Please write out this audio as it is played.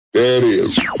There it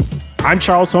is. I'm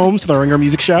Charles Holmes, the Ringer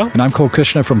Music Show. And I'm Cole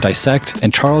Kushner from Dissect,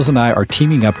 and Charles and I are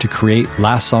teaming up to create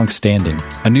Last Song Standing,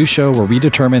 a new show where we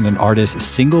determine an artist's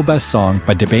single best song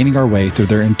by debating our way through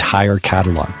their entire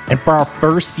catalog. And for our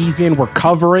first season, we're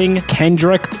covering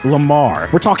Kendrick Lamar.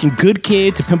 We're talking Good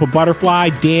Kid to Pimp a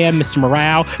Butterfly, Damn, Mr.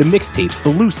 Morale, the mixtapes,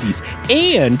 the Lucy's,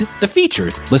 and the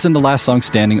features. Listen to Last Song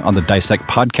Standing on the Dissect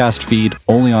podcast feed,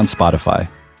 only on Spotify.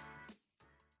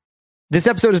 This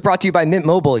episode is brought to you by Mint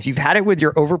Mobile. If you've had it with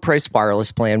your overpriced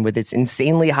wireless plan with its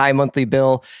insanely high monthly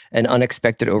bill and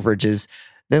unexpected overages,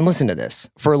 then listen to this.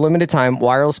 For a limited time,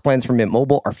 wireless plans from Mint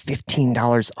Mobile are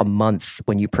 $15 a month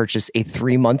when you purchase a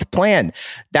 3-month plan.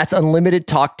 That's unlimited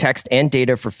talk, text, and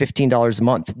data for $15 a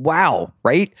month. Wow,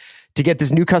 right? To get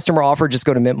this new customer offer, just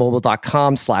go to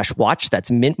mintmobile.com/watch. That's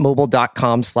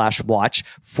mintmobile.com/watch.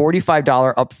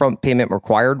 $45 upfront payment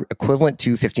required, equivalent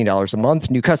to $15 a month.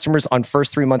 New customers on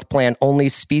first 3-month plan only.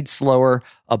 Speed slower,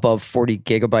 above 40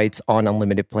 gigabytes on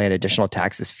unlimited plan. Additional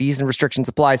taxes, fees, and restrictions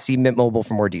apply. See Mint Mobile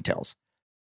for more details.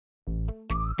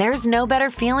 There's no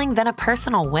better feeling than a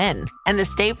personal win. And the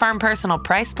State Farm Personal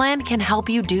Price Plan can help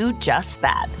you do just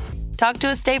that. Talk to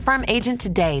a State Farm agent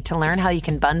today to learn how you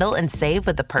can bundle and save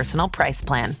with the Personal Price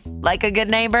Plan. Like a good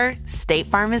neighbor, State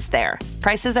Farm is there.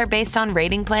 Prices are based on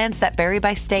rating plans that vary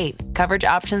by state. Coverage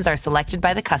options are selected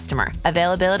by the customer.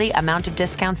 Availability, amount of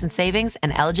discounts and savings,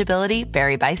 and eligibility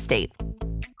vary by state.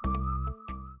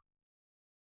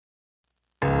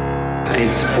 I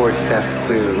need support staff to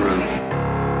clear the room.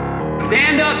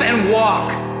 Stand up and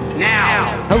walk.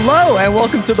 Now. Hello and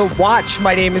welcome to The Watch.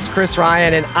 My name is Chris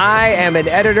Ryan and I am an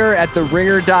editor at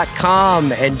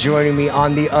TheRinger.com. And joining me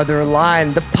on the other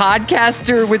line, the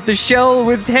podcaster with the show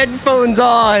with headphones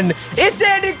on, it's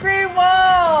Andy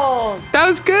Greenwald. That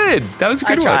was good. That was a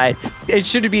good one. It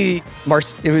should be we're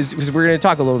going to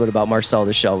talk a little bit about Marcel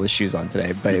the Shell with shoes on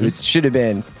today, but it should have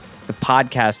been the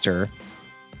podcaster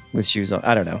with shoes on.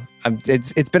 I don't know.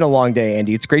 It's been a long day,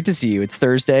 Andy. It's great to see you. It's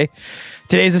Thursday.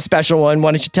 Today's a special one.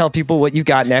 Why don't you tell people what you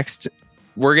got next?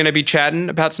 We're going to be chatting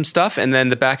about some stuff, and then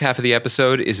the back half of the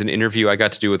episode is an interview I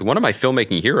got to do with one of my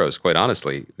filmmaking heroes, quite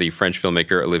honestly, the French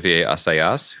filmmaker Olivier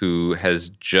Assayas, who has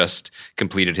just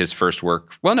completed his first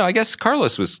work. Well, no, I guess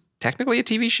Carlos was technically a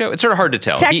TV show. It's sort of hard to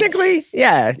tell. Technically?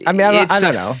 Yeah. I mean, I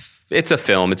don't know. It's a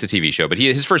film. It's a TV show. But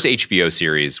his first HBO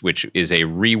series, which is a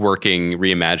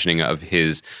reimagining of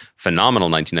his phenomenal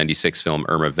 1996 film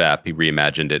Irma Vep. He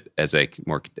reimagined it as a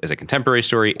contemporary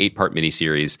story, 8-part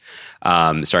miniseries,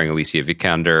 starring Alicia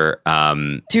Vikander.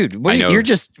 Dude, you're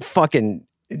just fucking.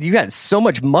 You got so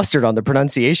much mustard on the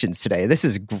pronunciations today. This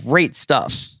is great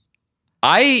stuff.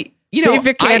 Say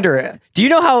Vikander. Do you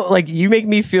know how you make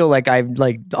me feel like I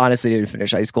honestly didn't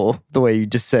finish high school the way you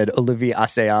just said Olivier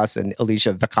Assayas and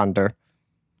Alicia Vikander?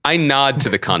 I nod to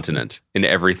the continent in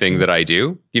everything that I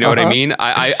do. You know what I mean?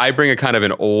 I bring a kind of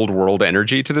an old world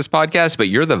energy to this podcast, but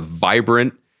you're the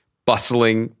vibrant,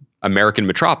 bustling American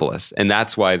metropolis, and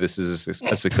that's why this is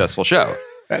a successful show.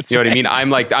 What I mean? I'm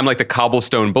like the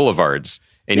cobblestone boulevards,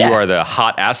 and you are the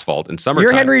hot asphalt in summertime.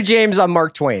 You're Henry James, I'm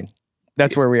Mark Twain.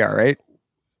 That's where we are, right?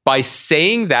 By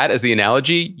saying that as the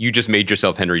analogy, you just made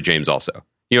yourself Henry James also.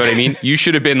 You know what I mean? You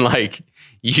should have been like,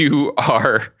 you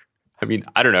are,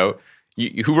 I don't know,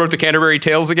 who wrote the Canterbury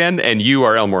Tales again? And you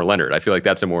are Elmore Leonard. I feel like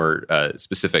that's a more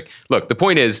specific. Look, the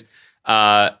point is,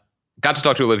 got to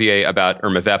talk to Olivier about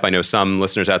Irma Vep. I know some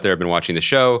listeners out there have been watching the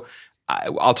show.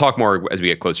 I'll talk more as we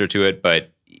get closer to it, but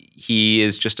he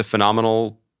is just a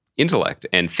phenomenal intellect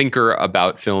and thinker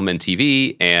about film and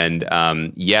TV. And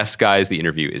yes, guys, the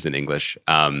interview is in English.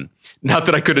 Not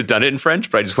that I could have done it in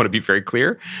French, but I just want to be very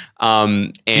clear.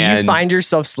 Do you find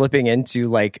yourself slipping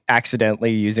into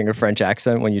accidentally using a French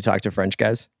accent when you talk to French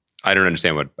guys? I don't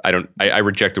understand I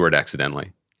reject the word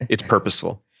accidentally. It's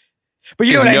purposeful. But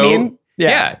you know what I mean?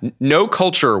 Yeah. No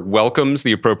culture welcomes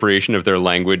the appropriation of their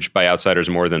language by outsiders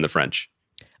more than the French.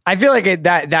 I feel like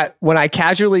that when I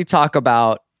casually talk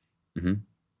about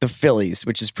the Phillies,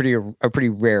 which is a pretty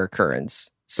rare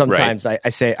occurrence. Sometimes right.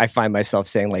 I find myself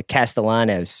saying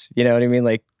Castellanos, you know what I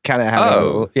mean? Kind of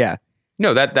how, yeah.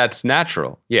 No, that's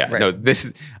natural. Yeah. Right. No, this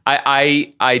is,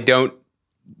 I don't,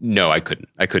 no, I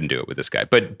couldn't do it with this guy.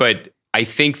 But I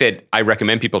think that I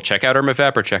recommend people check out Irma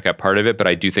Vep or check out part of it, but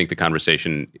I do think the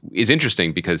conversation is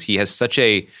interesting because he has such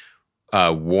a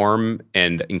warm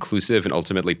and inclusive and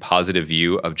ultimately positive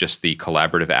view of just the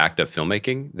collaborative act of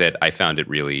filmmaking that I found it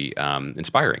really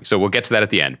inspiring. So we'll get to that at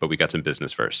the end, but we got some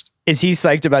business first. Is he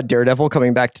psyched about Daredevil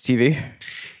coming back to TV?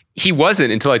 He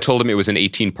wasn't until I told him it was an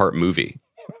 18-part movie.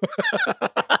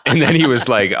 And then he was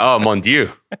like, oh, mon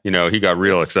Dieu. He got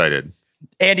real excited.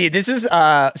 Andy, this is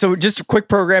so just quick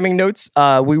programming notes.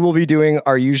 We will be doing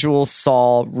our usual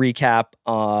Saul recap.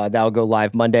 That'll go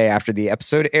live Monday after the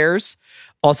episode airs.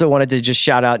 Also wanted to just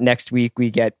shout out next week we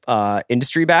get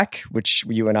Industry back, which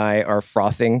you and I are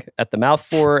frothing at the mouth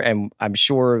for, and I'm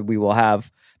sure we will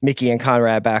have Mickey and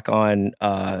Conrad back on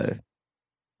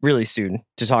really soon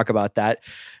to talk about that.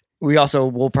 We also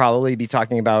will probably be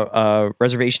talking about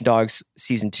Reservation Dogs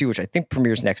season 2, which I think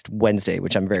premieres next Wednesday,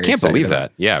 which I'm very excited Can't believe about.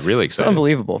 that. Yeah, really excited. It's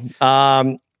unbelievable.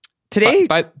 Today,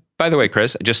 by the way,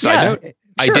 Chris, just side note, sure.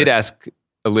 I did ask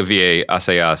Olivier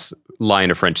Assayas, Lion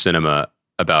of French Cinema,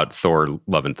 about Thor: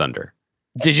 Love and Thunder.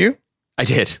 Did you? I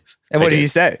did. And what did he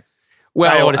say?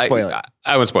 Well, I don't want to spoil it.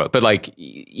 I won't spoil it. But like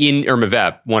in Irma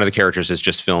Vep, one of the characters has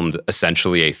just filmed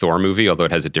essentially a Thor movie, although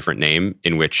it has a different name,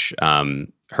 in which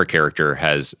her character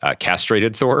has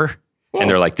castrated Thor. And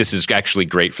they're like, this is actually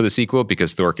great for the sequel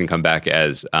because Thor can come back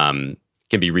as, can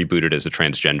be rebooted as a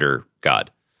transgender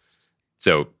god.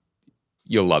 So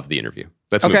you'll love the interview.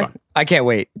 Let's move on. I can't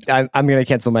wait. I'm going to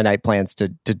cancel my night plans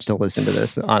to listen to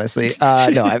this, honestly.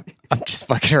 No, I'm just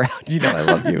fucking around. You know I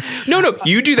love you. No,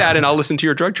 you do that and I'll listen to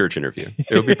your drug church interview.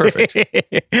 It'll be perfect.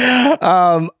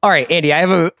 All right, Andy, I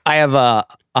have a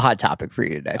hot topic for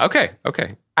you today. Okay.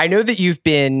 I know that you've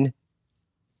been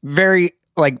very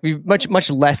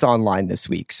much less online this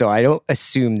week, so I don't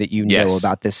assume that you know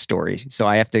about this story. So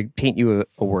I have to paint you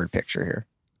a word picture here.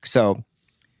 So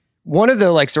one of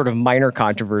the sort of minor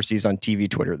controversies on TV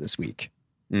Twitter this week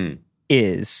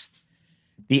is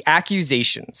the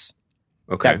accusations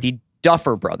that the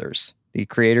Duffer Brothers, the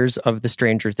creators of the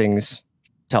Stranger Things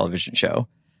television show,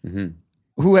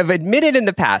 who have admitted in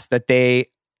the past that they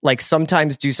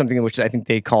sometimes do something which I think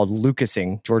they called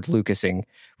George Lucasing,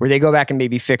 where they go back and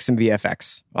maybe fix some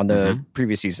VFX on the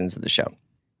previous seasons of the show.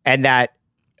 And that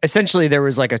essentially there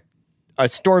was a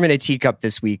storm in a teacup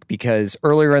this week because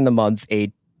earlier in the month,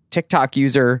 a TikTok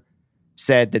user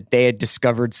said that they had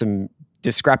discovered some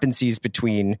discrepancies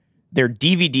between their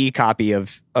DVD copy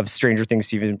of Stranger Things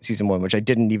season 1, which I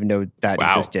didn't even know that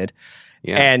existed,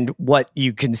 and what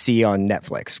you can see on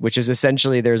Netflix, which is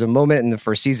essentially there's a moment in the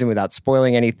first season, without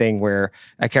spoiling anything, where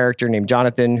a character named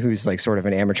Jonathan, who's sort of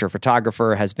an amateur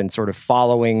photographer, has been sort of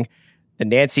following the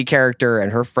Nancy character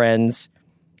and her friends,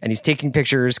 and he's taking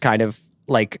pictures kind of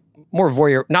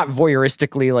more not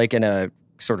voyeuristically, in a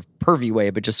sort of pervy way,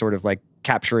 but just sort of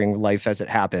capturing life as it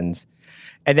happens.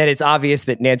 And then it's obvious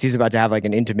that Nancy's about to have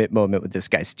an intimate moment with this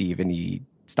guy, Steve, and he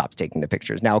stops taking the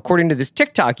pictures. Now, according to this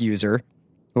TikTok user,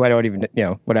 who I don't even,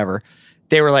 whatever,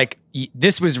 they were like,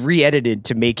 this was re-edited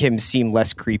to make him seem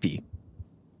less creepy.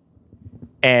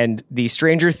 And the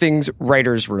Stranger Things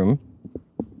writers room,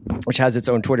 which has its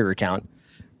own Twitter account,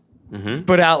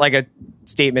 put out a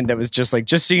statement that was just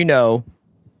just so you know,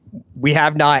 we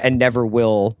have not and never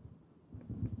will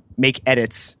make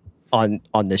edits on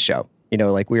this show.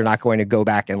 We're not going to go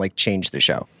back and change the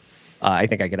show. I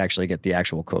think I could actually get the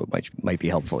actual quote, might be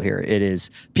helpful here. It is,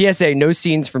 PSA, no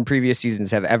scenes from previous seasons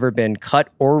have ever been cut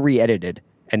or re-edited,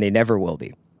 and they never will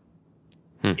be.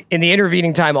 In the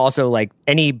intervening time, also,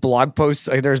 any blog posts,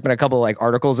 there's been a couple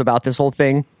articles about this whole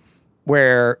thing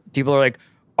where people are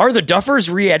are the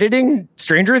Duffers re-editing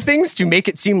Stranger Things to make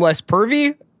it seem less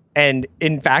pervy? And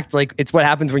in fact, it's what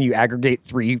happens when you aggregate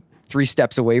three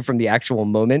steps away from the actual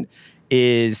moment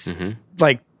is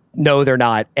no, they're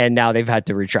not. And now they've had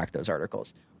to retract those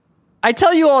articles. I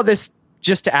tell you all this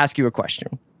just to ask you a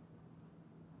question.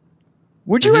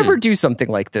 Would you ever do something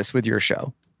like this with your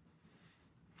show?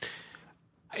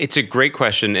 It's a great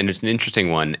question, and it's an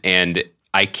interesting one. And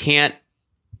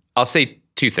I'll say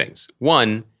two things.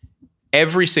 One,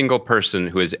 every single person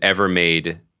who has ever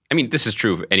made, this is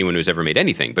true of anyone who's ever made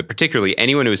anything, but particularly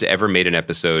anyone who's ever made an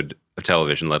episode of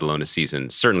television, let alone a season,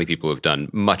 certainly people who have done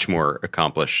much more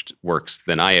accomplished works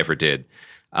than I ever did,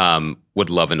 would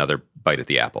love another bite at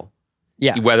the apple.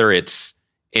 Yeah. Whether it's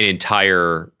an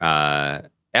entire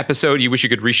episode you wish you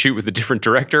could reshoot with a different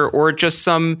director, or just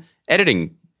some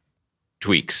editing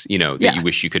tweaks, that you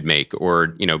wish you could make,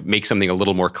 or, make something a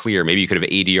little more clear. Maybe you could have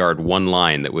ADR'd one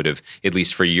line that would have, at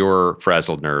least for your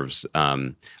frazzled nerves,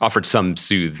 offered some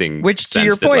soothing. Which, to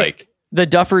your point, the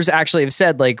Duffers actually have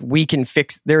said, we can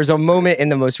fix. There's a moment in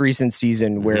the most recent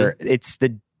season where it's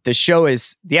the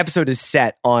episode is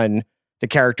set on the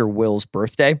character Will's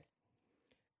birthday,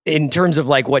 in terms of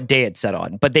what day it's set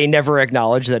on, but they never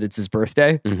acknowledge that it's his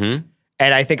birthday.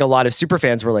 And I think a lot of super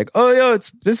fans were like, oh, yeah,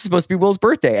 this is supposed to be Will's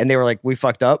birthday. And they were like, we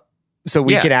fucked up. So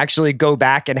we can actually go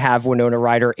back and have Winona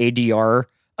Ryder ADR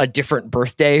a different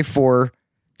birthday for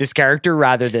this character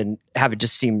rather than have it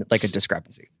just seem like a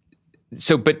discrepancy.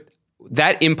 So, but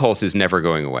that impulse is never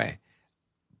going away.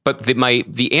 But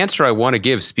the answer I want to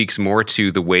give speaks more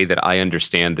to the way that I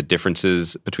understand the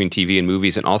differences between TV and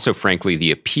movies, and also, frankly,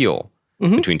 the appeal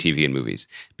between TV and movies.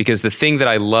 Because the thing that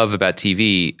I love about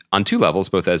TV on two levels,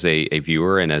 both as a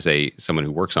viewer and as someone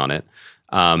who works on it,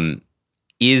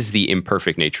 is the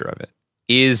imperfect nature of it.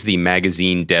 Is the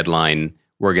magazine deadline,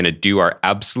 we're going to do our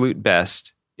absolute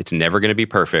best, it's never going to be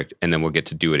perfect, and then we'll get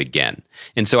to do it again.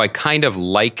 And so I kind of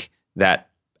like that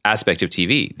aspect of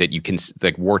TV, that you can,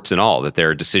 like, warts and all, that there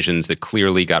are decisions that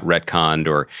clearly got retconned,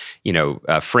 or,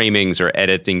 framings or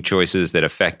editing choices that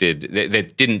affected,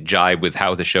 that didn't jibe with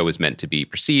how the show was meant to be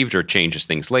perceived, or changes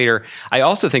things later. I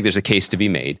also think there's a case to be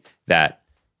made that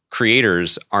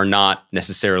creators are not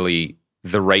necessarily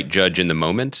the right judge in the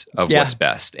moment of what's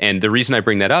best. And the reason I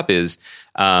bring that up is,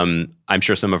 I'm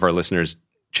sure some of our listeners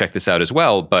check this out as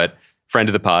well, but friend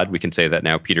of the pod, we can say that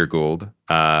now, Peter Gould,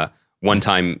 one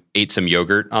time ate some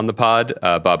yogurt on the pod,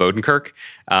 Bob Odenkirk.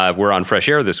 We're on Fresh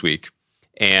Air this week.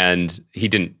 And he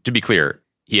didn't, to be clear,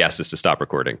 he asked us to stop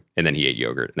recording, and then he ate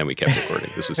yogurt, and then we kept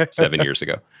recording. This was 7 years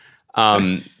ago.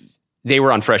 They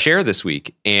were on Fresh Air this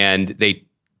week, and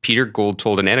Peter Gould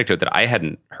told an anecdote that I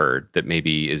hadn't heard, that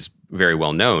maybe is very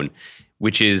well known,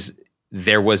 which is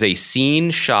there was a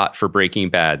scene shot for Breaking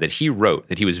Bad that he wrote,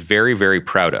 that he was very, very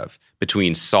proud of,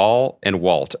 between Saul and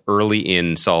Walt early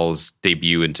in Saul's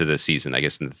debut into the season, I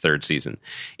guess in the third season,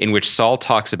 in which Saul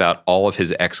talks about all of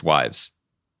his ex-wives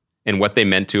and what they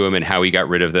meant to him and how he got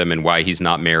rid of them and why he's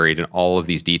not married and all of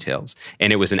these details.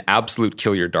 And it was an absolute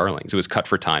kill your darlings. It was cut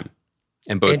for time.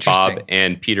 And both Bob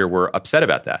and Peter were upset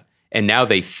about that. And now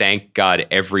they thank God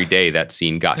every day that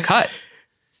scene got cut,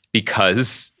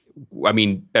 because, I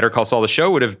mean, Better Call Saul, the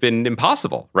show, would have been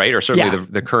impossible, right? Or certainly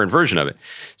the current version of it.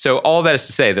 So all that is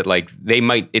to say that, like, they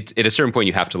might, it's, at a certain point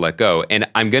you have to let go. And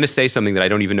I'm going to say something that I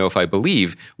don't even know if I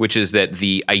believe, which is that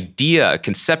the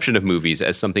conception of movies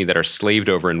as something that are slaved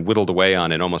over and whittled away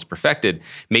on and almost perfected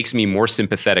makes me more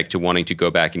sympathetic to wanting to go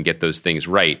back and get those things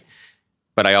right.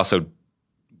 But I also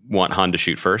want Han to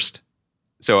shoot first.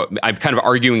 So I'm kind of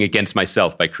arguing against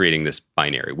myself by creating this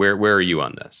binary. Where are you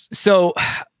on this? So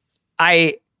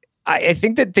I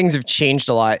think that things have changed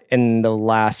a lot in the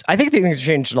last. I think things have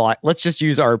changed a lot. Let's just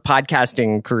use our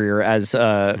podcasting career as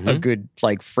a good,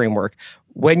 like, framework.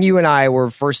 When you and I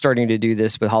were first starting to do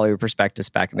this with Hollywood Prospectus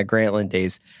back in the Grantland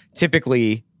days,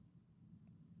 typically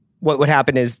what would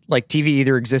happen is, like, TV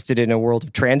either existed in a world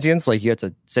of transience, like you had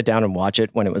to sit down and watch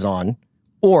it when it was on,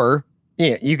 or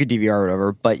you could DVR or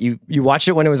whatever, but you watched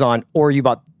it when it was on, or you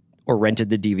bought or rented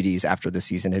the DVDs after the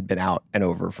season had been out and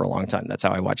over for a long time. That's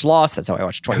how I watched Lost. That's how I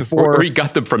watched 24. Or you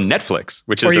got them from Netflix,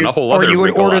 which is a whole other. Or you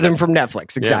would order them from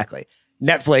Netflix. Exactly.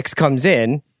 Yeah. Netflix comes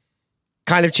in,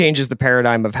 kind of changes the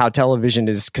paradigm of how television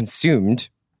is consumed,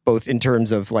 both in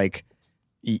terms of, like,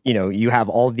 you have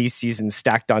all these seasons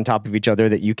stacked on top of each other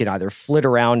that you can either flit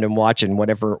around and watch in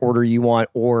whatever order you want,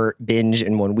 or binge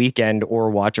in one weekend,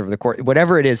 or watch over the course,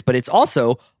 whatever it is. But it's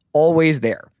also always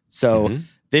there. So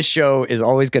this show is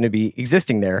always going to be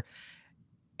existing there.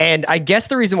 And I guess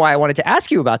the reason why I wanted to ask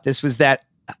you about this was that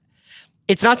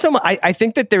it's not so much, I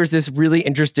think that there's this really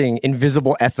interesting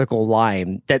invisible ethical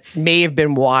line that may have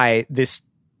been why this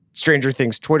Stranger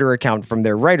Things Twitter account from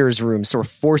their writer's room sort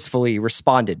of forcefully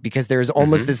responded, because there's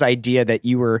almost this idea that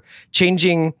you were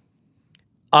changing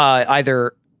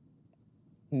either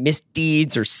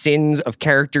misdeeds or sins of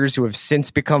characters who have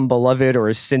since become beloved or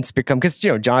have since become, because,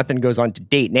 Jonathan goes on to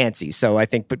date Nancy. So I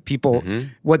think, but people,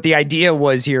 what the idea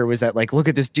was here was that, like, look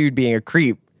at this dude being a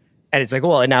creep. And it's like,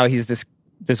 well, and now he's this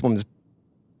woman's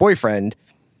boyfriend,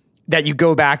 that you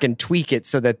go back and tweak it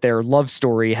so that their love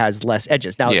story has less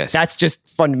edges. Now, that's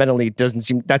just fundamentally doesn't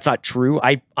seem, that's not true.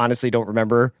 I honestly don't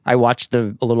remember. I watched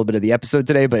a little bit of the episode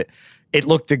today, but it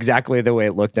looked exactly the way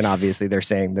it looked. And obviously they're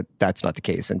saying that that's not the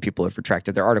case, and people have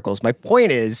retracted their articles. My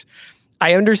point is,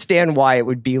 I understand why it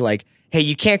would be like, hey,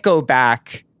 you can't go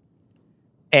back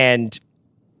and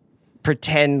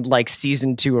pretend like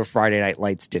season 2 of Friday Night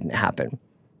Lights didn't happen.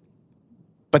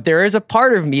 But there is a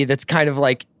part of me that's kind of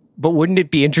like, but wouldn't it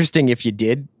be interesting if you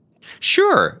did?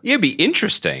 Sure, it'd be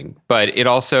interesting, but it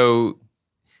also,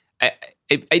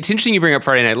 it's interesting you bring up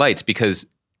Friday Night Lights, because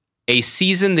a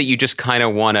season that you just kind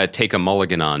of want to take a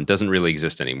mulligan on doesn't really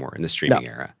exist anymore in the streaming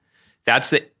era.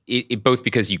 That's both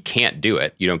because you can't do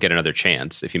it. You don't get another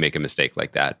chance if you make a mistake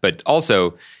like that. But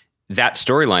also, that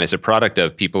storyline is a product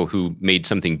of people who made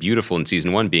something beautiful in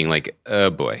season 1 being like, oh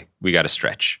boy, we got to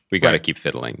stretch. We got to keep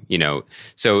fiddling,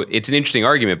 So it's an interesting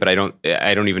argument, but I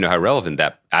don't even know how relevant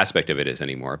that aspect of it is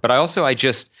anymore. But I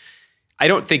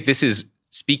don't think this is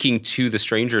speaking to the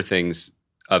Stranger Things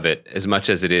of it as much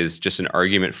as it is just an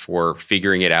argument for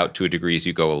figuring it out to a degree as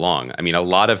you go along. I mean, a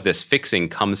lot of this fixing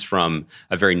comes from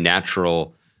a very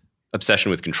natural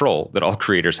obsession with control that all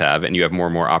creators have, and you have more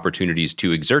and more opportunities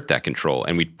to exert that control.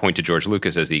 And we point to George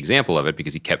Lucas as the example of it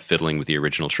because he kept fiddling with the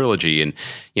original trilogy, and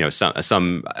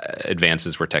some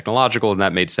advances were technological and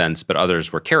that made sense, but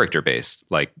others were character-based,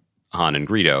 like Han and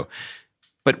Greedo.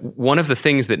 But one of the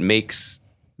things that makes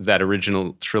that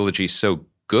original trilogy so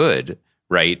good,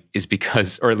 right, is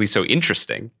because, or at least so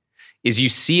interesting, is you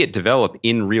see it develop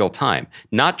in real time.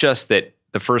 Not just that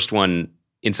the first one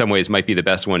in some ways might be the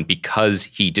best one because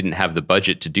he didn't have the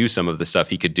budget to do some of the stuff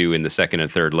he could do in the second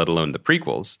and third, let alone the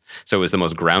prequels. So it was the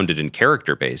most grounded and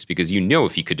character based because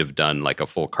if he could have done like a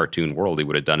full cartoon world, he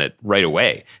would have done it right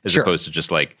away as opposed to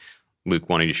just like Luke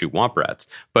wanting to shoot womp rats.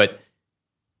 But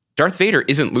Darth Vader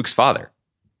isn't Luke's father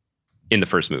in the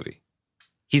first movie.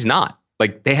 He's not.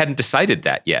 Like, they hadn't decided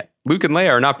that yet. Luke and Leia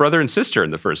are not brother and sister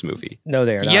in the first movie. No,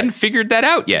 they are not. He hadn't figured that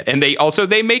out yet. And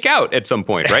they make out at some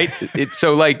point, right?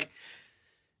 So like,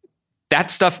 that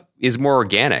stuff is more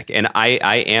organic. And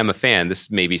I am a fan.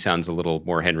 This maybe sounds a little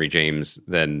more Henry James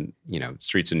than,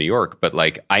 Streets of New York, but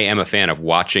like, I am a fan of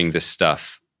watching this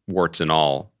stuff, warts and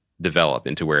all, develop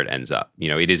into where it ends up.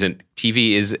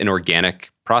 TV is an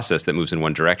organic process that moves in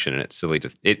one direction, and it's silly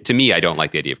to me, I don't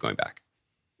like the idea of going back.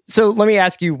 So let me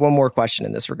ask you one more question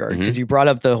in this regard, because you brought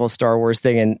up the whole Star Wars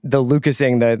thing, and the Lucas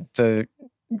thing that the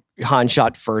Han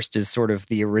shot first is sort of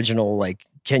the original, like,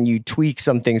 can you tweak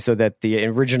something so that the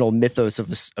original mythos of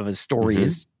a story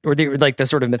is, or the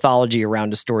sort of mythology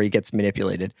around a story gets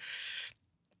manipulated?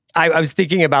 I was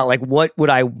thinking about, like, what would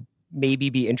I maybe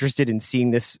be interested in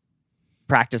seeing this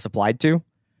practice applied to?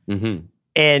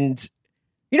 And,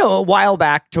 a while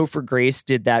back, Topher Grace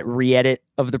did that re-edit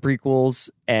of the prequels,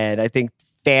 and I think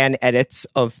fan edits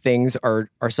of things are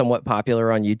somewhat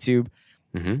popular on YouTube.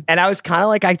 And I was kind of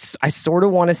like, I sort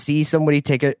of want to see somebody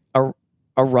take a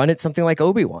run at something like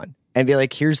Obi-Wan and be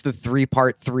like, here's the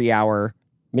 3-part, 3-hour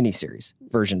miniseries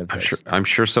version of this. I'm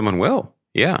sure someone will.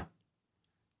 Yeah.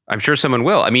 I'm sure someone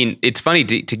will. I mean, it's funny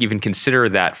to even consider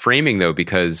that framing, though,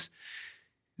 because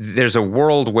there's a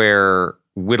world where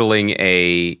whittling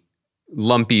a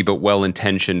lumpy but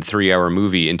well-intentioned 3-hour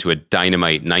movie into a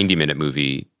dynamite 90-minute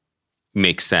movie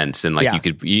makes sense. And like, you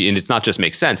could, and it's not just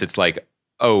makes sense. It's like,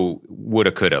 oh,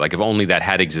 woulda, coulda. Like, if only that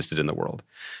had existed in the world.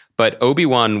 But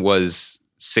Obi-Wan was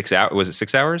 6 hours. Was it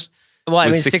 6 hours? Well, I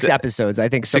mean, 6 episodes. I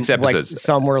think 6 episodes. Like,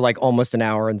 some were like almost an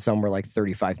hour, and some were like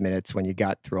 35 minutes when you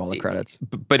got through all the credits.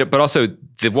 But also,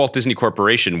 the Walt Disney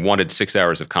Corporation wanted 6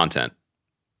 hours of content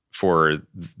for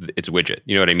its widget.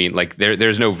 You know what I mean? Like,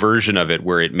 there's no version of it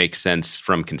where it makes sense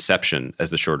from conception as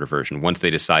the shorter version once they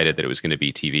decided that it was going to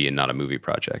be TV and not a movie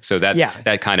project. So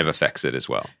that kind of affects it as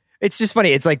well. It's just funny.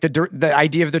 It's like the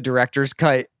idea of the director's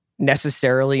cut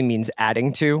necessarily means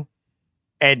adding to.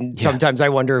 And sometimes I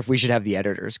wonder if we should have the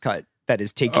editor's cut that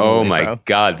is taking away from. Oh my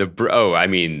God. I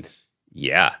mean,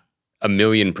 yeah,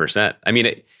 1,000,000%. I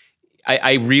mean,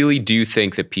 I really do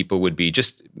think that people would be,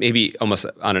 just maybe almost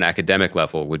on an academic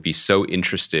level, would be so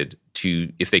interested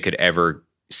to, if they could ever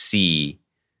see,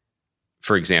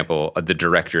 for example, the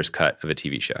director's cut of a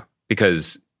TV show.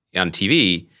 Because on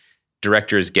TV,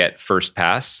 directors get first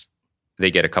pass. They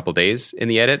get a couple days in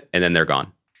the edit, and then they're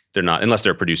gone. They're not, unless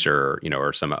they're a producer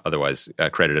or some otherwise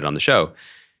credited on the show.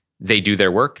 They do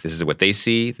their work. This is what they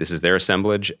see. This is their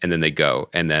assemblage, and then they go.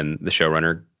 And then the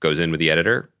showrunner goes in with the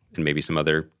editor and maybe some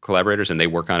other collaborators, and they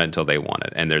work on it until they want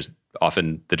it. And there's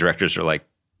often the directors are like,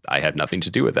 I had nothing to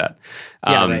do with that.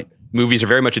 Right. Movies are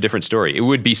very much a different story. It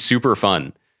would be super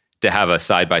fun to have a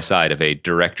side-by-side of a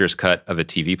director's cut of a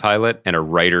TV pilot and a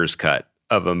writer's cut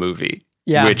of a movie,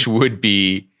 which would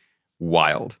be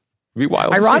wild. It'd be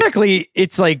wild. Ironically,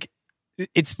 it's like,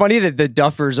 it's funny that the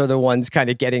Duffers are the ones kind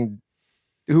of getting,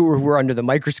 who are under the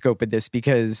microscope at this,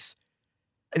 because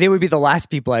they would be the last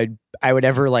people I would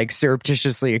ever like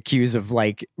surreptitiously accuse of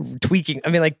like tweaking. I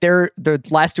mean, like the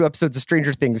last 2 episodes of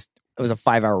Stranger Things, it was a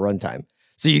 5-hour runtime.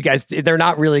 So you guys, they're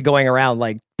not really going around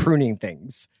like pruning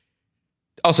things.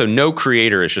 Also, no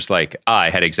creator is just like, I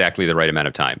had exactly the right amount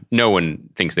of time. No one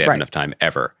thinks they have enough time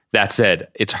ever. That said,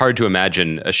 it's hard to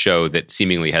imagine a show that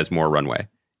seemingly has more runway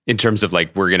in terms of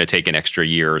like, we're going to take an extra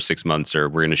year or 6 months, or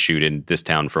we're going to shoot in this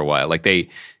town for a while. Like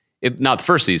not the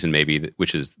first season maybe,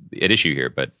 which is at issue here,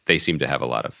 but they seem to have a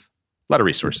lot of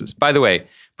resources. By the way,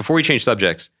 before we change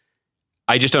subjects,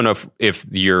 I just don't know if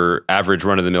your average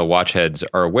run-of-the-mill watch heads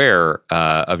are aware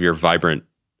of your vibrant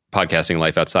podcasting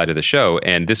life outside of the show.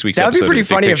 And this week's that would be episode pretty of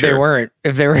Big funny Picture,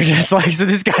 if they were just like, so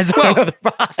this guy's on another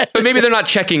pod. But maybe they're not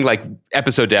checking like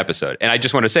episode to episode. And I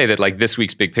just want to say that like this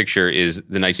week's Big Picture is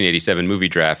the 1987 movie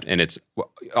draft, and it's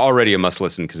already a must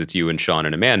listen because it's you and Sean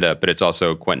and Amanda, but it's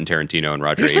also Quentin Tarantino and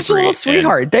Roger You're Avery. such a little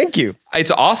sweetheart. Thank you.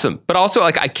 It's awesome. But also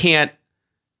like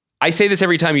I say this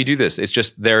every time you do this. It's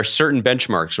just there are certain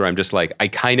benchmarks where I'm just like, I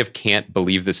kind of can't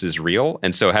believe this is real.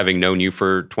 And so having known you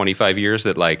for 25 years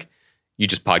that like you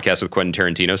just podcast with Quentin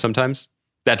Tarantino sometimes,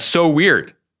 that's so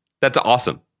weird. That's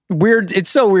awesome. Weird.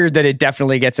 It's so weird that it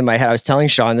definitely gets in my head. I was telling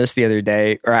Sean this the other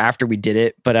day or after we did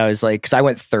it, but I was like, because I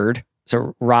went third.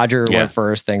 So Roger went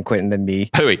first, then Quentin, then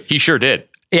me. By the way, he sure did.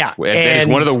 Yeah. That is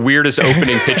one of the weirdest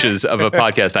opening pitches of a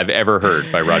podcast I've ever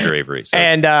heard by Roger Avery. So.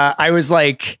 And I was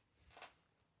like,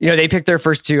 they picked their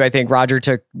first two. I think Roger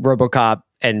took RoboCop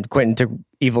and Quentin took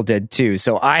Evil Dead 2.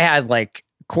 So I had like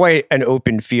quite an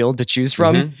open field to choose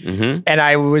from. And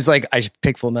I was like, I should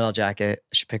pick Full Metal Jacket.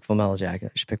 I should pick Full Metal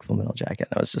Jacket. I should pick Full Metal Jacket.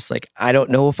 And I was just like, I don't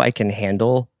know if I can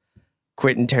handle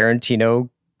Quentin Tarantino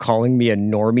calling me a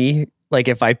normie. Like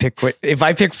if I pick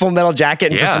Full Metal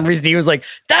Jacket and for some reason he was like,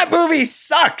 that movie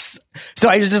sucks. So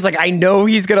I was just like, I know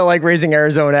he's going to like Raising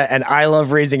Arizona and I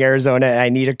love Raising Arizona and I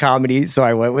need a comedy. So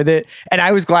I went with it. And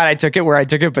I was glad I took it where I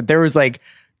took it. But there was like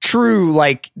true,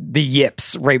 like the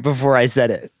yips right before I said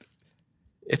it.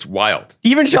 It's wild.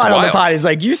 Even Sean on the pod is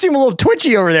like, you seem a little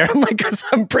twitchy over there. I'm like, because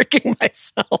I'm breaking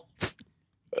myself.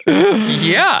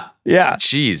 Yeah.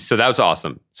 Jeez. So that was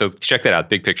awesome. So check that out.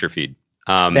 Big Picture feed.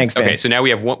 Thanks, man. Okay, so now we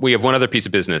have one other piece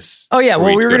of business. Oh yeah,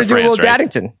 well we were going to do a little right?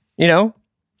 Daddington,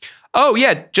 Oh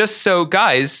yeah, just so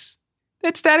guys,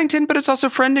 it's Daddington, but it's also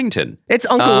Friendington. It's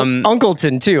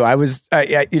Uncleton too. I was,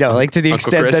 like to the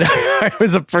extent Chris. that I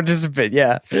was a participant.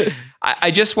 Yeah.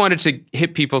 I just wanted to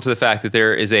hit people to the fact that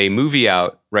there is a movie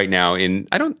out right now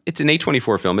it's an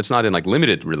A24 film. It's not in like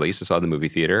limited release. I saw it in the movie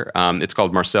theater. It's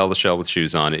called Marcel, the Shell with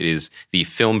Shoes On. It is the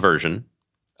film version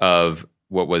of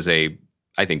what was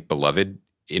I think, beloved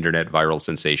internet viral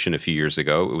sensation a few years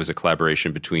ago. It was a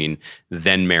collaboration between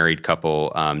then married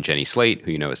couple Jenny Slate,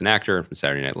 who you know is an actor from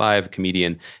Saturday Night Live, a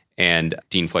comedian, and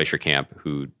Dean Fleischer Camp,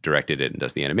 who directed it and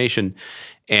does the animation.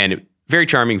 And very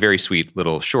charming, very sweet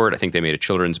little short. I think they made a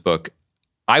children's book.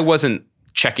 I wasn't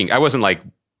like,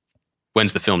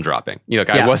 when's the film dropping?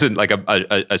 I wasn't like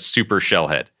a super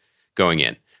shellhead going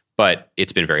in. But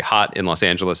it's been very hot in Los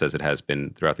Angeles, as it has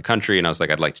been throughout the country. And I was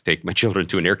like, I'd like to take my children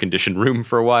to an air-conditioned room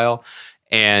for a while.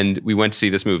 And we went to see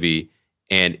this movie,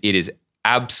 and it is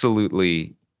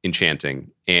absolutely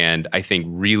enchanting. And I think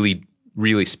really,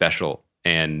 really special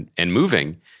and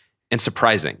moving and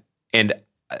surprising. And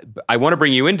I want to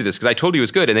bring you into this because I told you it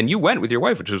was good. And then you went with your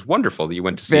wife, which was wonderful that you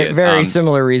went to see it. Very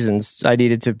similar reasons. I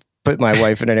needed to put my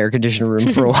wife in an air-conditioned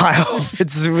room for a while.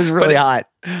 It was really hot.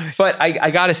 But I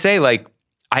got to say, like,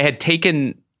 I had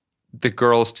taken the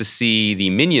girls to see the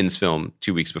Minions film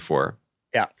 2 weeks before.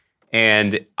 Yeah.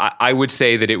 And I would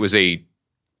say that it was a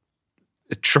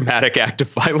traumatic act of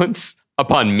violence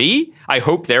upon me. I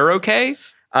hope they're okay.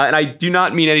 And I do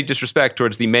not mean any disrespect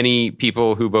towards the many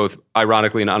people who both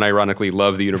ironically and unironically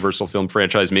love the Universal film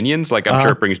franchise Minions. Like, I'm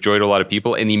sure it brings joy to a lot of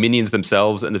people. And the Minions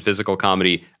themselves and the physical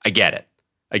comedy, I get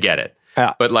it.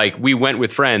 Yeah. But like, we went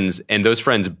with friends, and those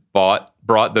friends brought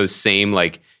those same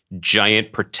like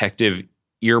giant protective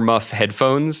earmuff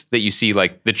headphones that you see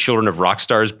like the children of rock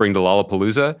stars bring to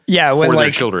Lollapalooza. Yeah, when for their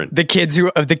like children. The kids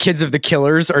of the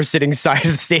killers are sitting side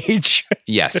of the stage.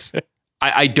 Yes.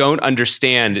 I don't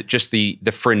understand just the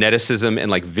freneticism and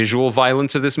like visual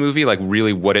violence of this movie, like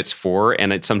really what it's for.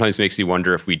 And it sometimes makes you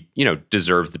wonder if we,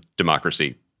 deserve the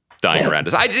democracy dying around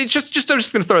us. I'm just going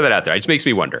to throw that out there. It just makes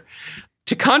me wonder.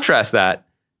 To contrast that,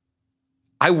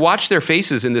 I watch their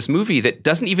faces in this movie that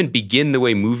doesn't even begin the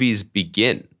way movies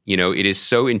begin. It is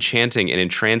so enchanting and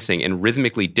entrancing and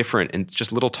rhythmically different, and it's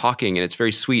just little talking, and it's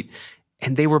very sweet.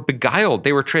 And they were beguiled.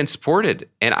 They were transported.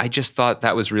 And I just thought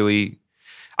that was really,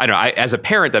 I don't know, as a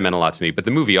parent, that meant a lot to me. But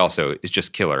the movie also is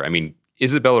just killer. I mean,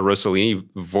 Isabella Rossellini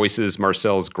voices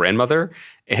Marcel's grandmother,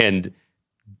 and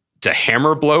to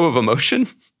hammer blow of emotion.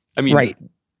 I mean, right.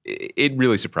 It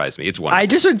really surprised me. It's wonderful. I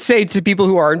just would say to people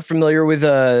who aren't familiar with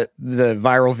the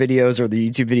viral videos or the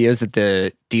YouTube videos that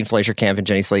the Dean Fleischer Camp and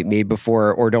Jenny Slate made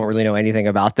before, or don't really know anything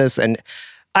about this. And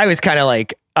I was kind of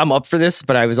like, I'm up for this,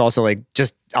 but I was also like,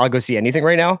 I'll go see anything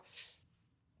right now.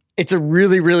 It's a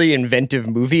really, really inventive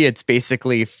movie. It's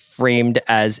basically framed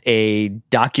as a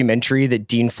documentary that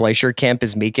Dean Fleischer Camp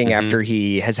is making after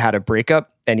he has had a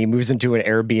breakup, and he moves into an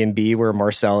Airbnb where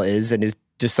Marcel is, and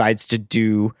decides to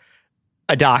do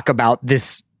a doc about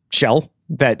this shell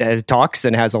that talks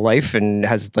and has a life and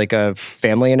has like a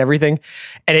family and everything.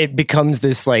 And it becomes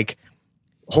this like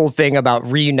whole thing about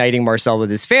reuniting Marcel with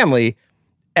his family.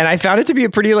 And I found it to be a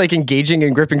pretty like engaging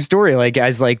and gripping story. Like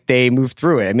as like they move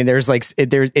through it. I mean, there's like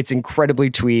it's incredibly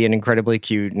twee and incredibly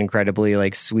cute and incredibly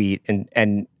like sweet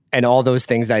and all those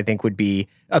things that I think would be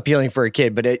appealing for a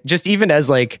kid. But it just even as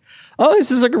like, oh, this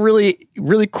is like a really,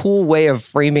 really cool way of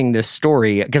framing this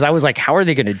story. Because I was like, how are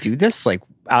they going to do this? Like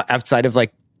outside of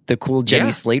like the cool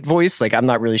Jenny Slate voice, like I'm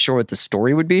not really sure what the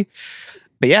story would be.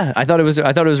 But yeah, I thought it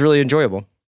was really enjoyable.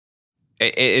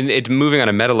 And it's moving on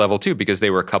a meta level too, because they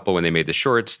were a couple when they made the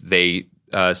shorts. They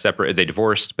they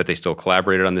divorced, but they still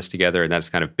collaborated on this together, and that's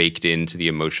kind of baked into the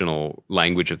emotional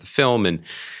language of the film. And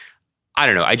I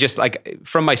don't know, I just like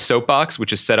from my soapbox,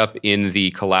 which is set up in the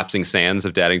collapsing sands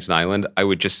of Daddington Island, I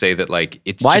would just say that like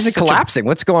it's why is it collapsing?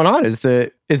 What's going on? Is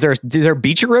there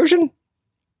beach erosion?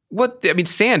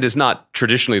 Sand is not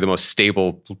traditionally the most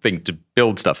stable thing to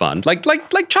build stuff on,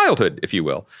 like childhood, if you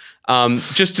will.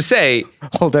 Just to say,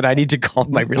 hold on, I need to call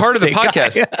my real part of the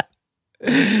estate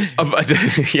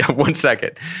podcast. Yeah, 1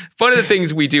 second. One of the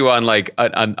things we do on like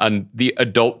on the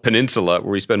adult peninsula,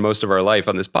 where we spend most of our life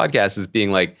on this podcast, is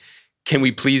being like, can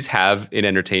we please have in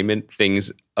entertainment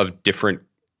things of different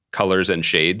colors and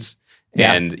shades?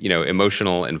 Yeah. And,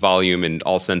 emotional and volume and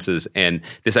all senses. And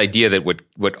this idea that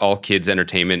what all kids'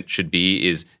 entertainment should be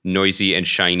is noisy and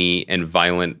shiny and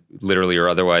violent, literally or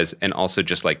otherwise, and also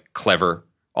just like clever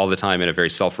all the time in a very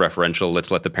self-referential,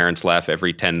 let's let the parents laugh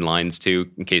every 10 lines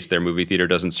too, in case their movie theater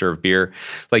doesn't serve beer.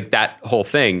 Like that whole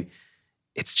thing,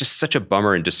 it's just such a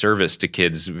bummer and disservice to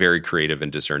kids' very creative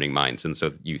and discerning minds. And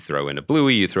so you throw in a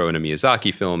Bluey, you throw in a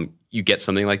Miyazaki film, you get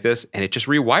something like this, and it just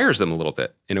rewires them a little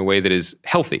bit in a way that is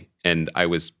healthy. And I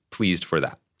was pleased for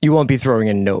that. You won't be throwing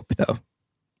in Nope, though.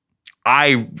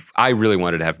 I really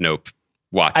wanted to have Nope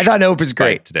watched. I thought Nope was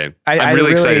great today. I'm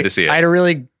really excited to see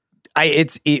it.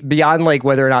 It's beyond like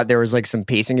whether or not there was like some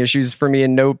pacing issues for me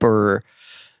in Nope or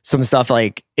some stuff,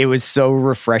 like it was so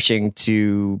refreshing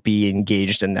to be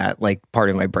engaged in that like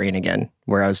part of my brain again,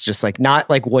 where I was just like, not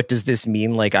like, what does this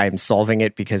mean? Like I'm solving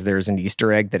it because there's an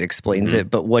Easter egg that explains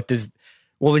it, but what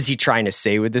was he trying to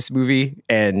say with this movie?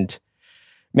 And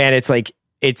man, it's like,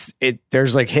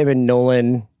 there's like him and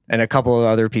Nolan and a couple of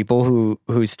other people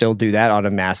who still do that on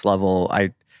a mass level.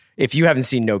 If you haven't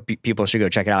seen Nope, people should go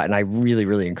check it out. And I really,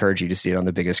 really encourage you to see it on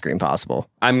the biggest screen possible.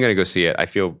 I'm going to go see it. I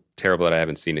feel terrible that I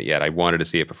haven't seen it yet. I wanted to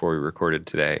see it before we recorded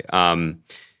today. But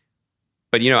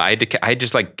I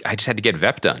just had to get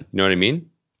VEP done. You know what I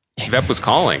mean? VEP was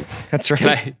calling. That's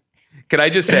right. Can I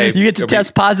just say, you get to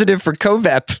test positive for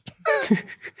CoVEP.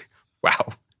 Wow.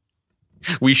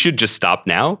 We should just stop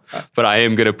now, but I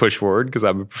am going to push forward because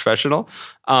I'm a professional.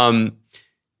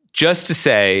 Just to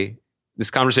say, this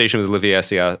conversation with Olivier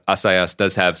Assayas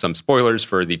does have some spoilers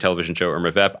for the television show Irma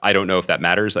Vep. I don't know if that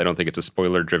matters. I don't think it's a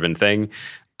spoiler-driven thing.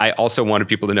 I also wanted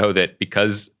people to know that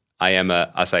because I am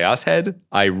a Assayas head,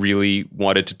 I really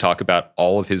wanted to talk about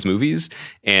all of his movies.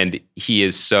 And he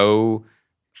is so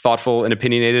thoughtful and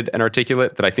opinionated and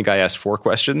articulate that I think I asked 4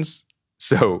 questions.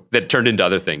 So that turned into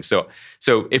other things. So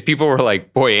if people were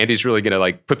like, boy, Andy's really going to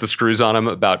like put the screws on him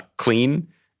about Clean,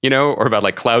 or about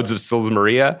like Clouds of Sils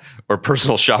Maria or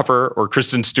Personal Shopper or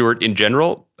Kristen Stewart in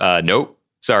general, nope.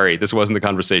 Sorry, this wasn't the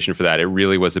conversation for that. It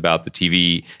really was about the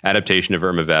TV adaptation of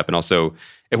Irma Vep. And also,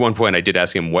 at one point, I did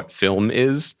ask him what film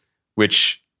is,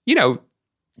 which,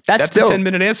 that's a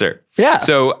 10-minute answer. Yeah.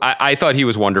 So I thought he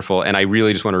was wonderful. And I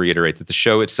really just want to reiterate that the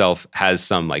show itself has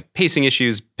some like pacing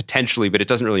issues potentially, but it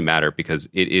doesn't really matter because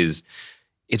it's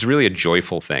really a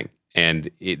joyful thing.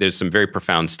 And there's some very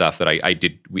profound stuff that I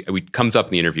did. We comes up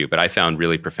in the interview, but I found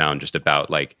really profound just about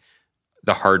like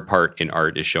the hard part in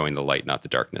art is showing the light, not the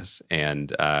darkness.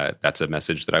 And that's a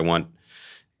message that I want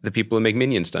the people who make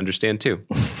Minions to understand too.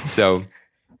 So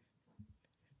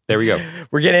there we go.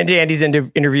 We're getting into Andy's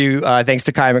interview. Thanks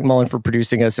to Kai McMullen for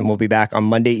producing us. And we'll be back on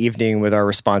Monday evening with our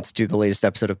response to the latest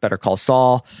episode of Better Call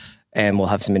Saul. And we'll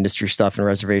have some industry stuff and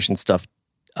reservation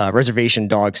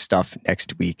dog stuff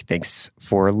next week. Thanks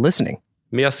for listening.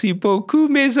 Merci beaucoup,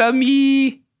 mes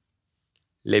amis.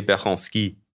 Les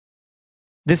Berenski.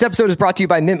 This episode is brought to you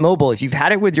by Mint Mobile. If you've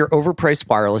had it with your overpriced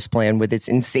wireless plan with its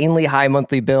insanely high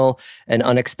monthly bill and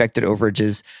unexpected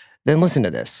overages, then listen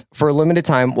to this. For a limited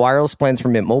time, wireless plans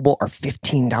from Mint Mobile are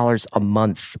 $15 a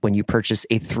month when you purchase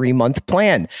a 3-month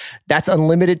plan. That's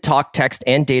unlimited talk, text,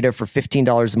 and data for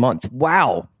 $15 a month.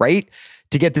 Wow, right?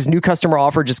 To get this new customer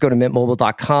offer, just go to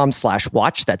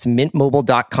mintmobile.com/watch. That's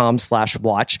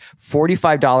mintmobile.com/watch.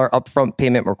 $45 upfront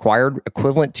payment required,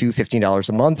 equivalent to $15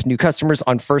 a month. New customers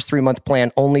on first 3-month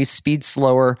plan only. Speed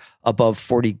slower, above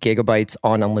 40 gigabytes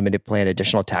on unlimited plan.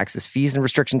 Additional taxes, fees, and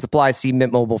restrictions apply. See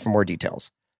Mint Mobile for more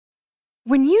details.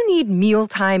 When you need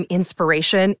mealtime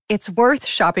inspiration, it's worth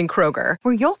shopping Kroger,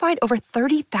 where you'll find over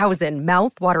 30,000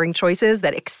 mouth-watering choices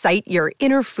that excite your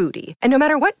inner foodie. And no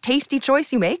matter what tasty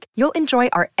choice you make, you'll enjoy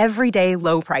our everyday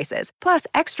low prices, plus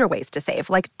extra ways to save,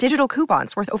 like digital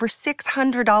coupons worth over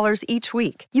 $600 each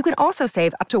week. You can also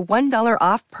save up to $1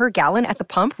 off per gallon at the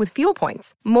pump with fuel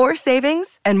points. More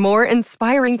savings and more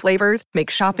inspiring flavors make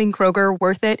shopping Kroger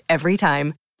worth it every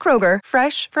time. Kroger,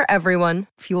 fresh for everyone.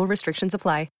 Fuel restrictions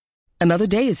apply. Another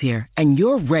day is here, and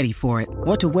you're ready for it.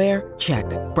 What to wear? Check.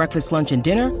 Breakfast, lunch, and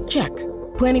dinner? Check.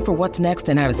 Planning for what's next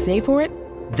and how to save for it?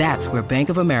 That's where Bank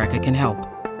of America can help.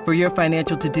 For your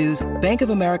financial to-dos, Bank of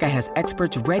America has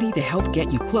experts ready to help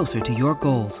get you closer to your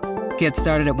goals. Get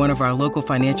started at one of our local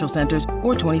financial centers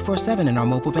or 24/7 in our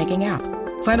mobile banking app.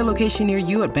 Find a location near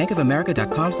you at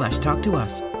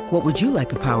bankofamerica.com/talktous. What would you like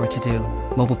the power to do?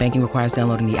 Mobile banking requires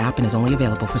downloading the app and is only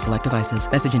available for select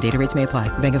devices. Message and data rates may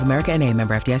apply. Bank of America N.A.,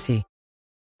 member FDIC.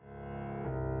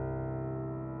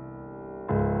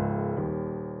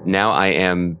 Now I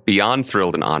am beyond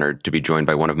thrilled and honored to be joined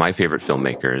by one of my favorite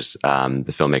filmmakers,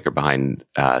 the filmmaker behind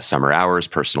Summer Hours,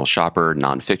 Personal Shopper,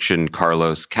 Nonfiction,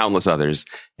 Carlos, countless others,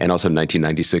 and also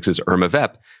 1996's Irma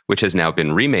Vep, which has now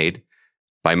been remade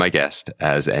by my guest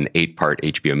as an 8-part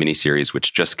HBO miniseries,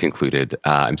 which just concluded.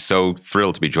 I'm so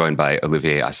thrilled to be joined by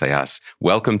Olivier Assayas.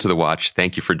 Welcome to The Watch.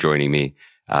 Thank you for joining me.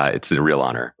 It's a real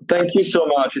honor. Thank you so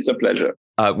much. It's a pleasure.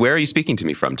 Where are you speaking to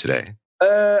me from today?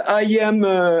 I am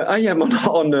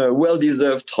on a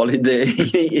well-deserved holiday.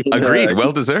 Agreed,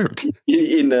 well-deserved.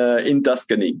 In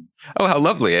Tuscany. Oh, how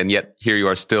lovely! And yet here you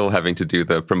are still having to do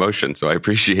the promotion. So I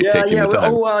appreciate taking the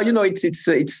time. Oh, well, it's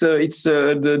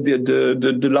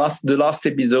the last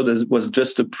episode was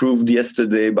just approved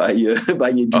yesterday by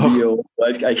HBO.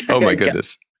 Oh my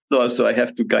goodness! So I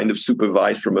have to kind of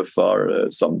supervise from afar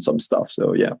some stuff.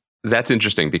 So yeah, that's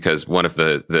interesting because one of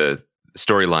the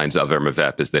storylines of Irma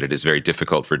Vep is that it is very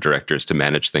difficult for directors to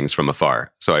manage things from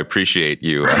afar. So I appreciate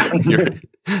you,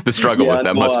 the struggle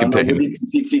that must contain.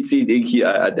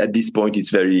 At this point, it's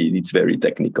very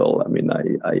technical. I mean,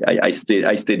 I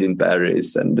stayed in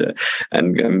Paris and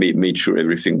made sure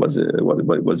everything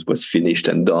was finished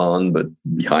and done. But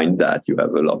behind that, you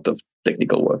have a lot of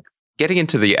technical work. Getting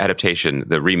into the adaptation,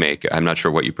 the remake, I'm not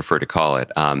sure what you prefer to call it.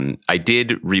 I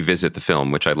did revisit the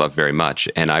film, which I love very much.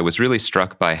 And I was really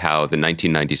struck by how the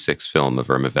 1996 film of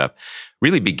Irma Vep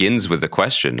really begins with the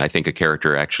question. I think a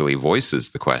character actually voices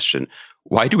the question.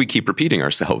 Why do we keep repeating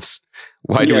ourselves?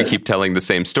 Why do we keep telling the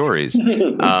same stories?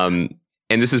 And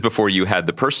this is before you had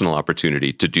the personal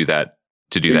opportunity to do that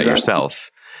yourself.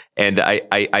 And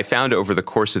I found over the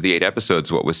course of the 8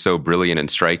 episodes, what was so brilliant and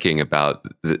striking about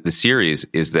the series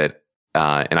is that,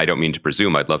 and I don't mean to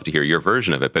presume, I'd love to hear your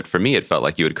version of it, but for me, it felt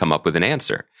like you had come up with an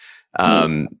answer,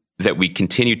 that we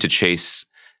continued to chase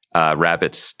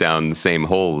rabbits down the same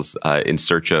holes in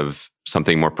search of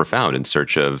something more profound, in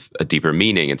search of a deeper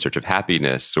meaning, in search of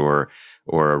happiness or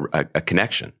a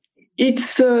connection.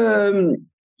 It's...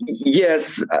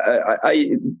 Yes,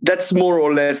 I that's more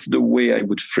or less the way I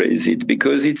would phrase it,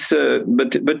 because it's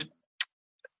but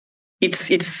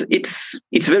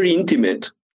it's very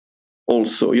intimate.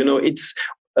 Also, it's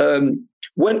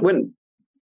when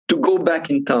to go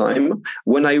back in time,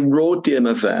 when I wrote the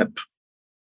Irma Vep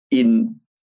in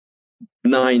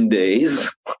 9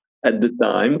 days. At the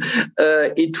time,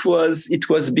 it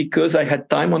was because I had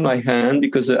time on my hand,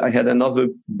 because I had another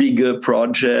bigger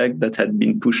project that had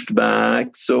been pushed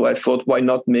back. So I thought, why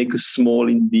not make a small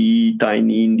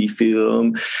tiny indie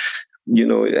film,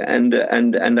 and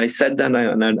I sat down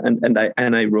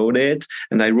and I wrote it,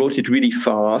 and I wrote it really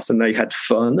fast, and I had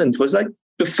fun, and it was like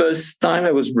the first time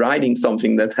I was writing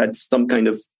something that had some kind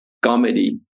of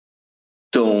comedy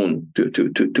tone to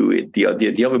it. The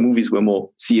other movies were more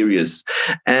serious,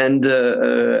 and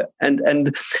there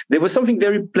was something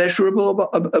very pleasurable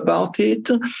about it.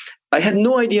 I had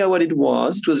no idea what it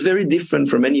was. It was very different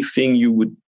from anything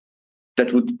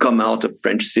that would come out of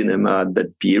French cinema at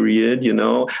that period.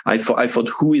 I thought,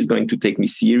 who is going to take me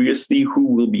seriously? Who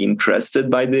will be interested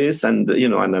by this? And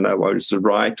and I was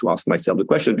right to ask myself the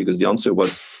question, because the answer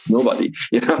was nobody.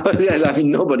 I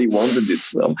mean, nobody wanted this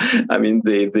film. I mean,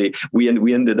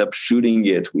 we ended up shooting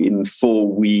it in 4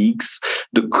 weeks.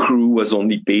 The crew was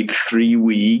only paid 3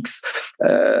 weeks,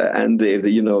 and the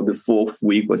 4th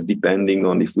week was depending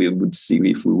on if we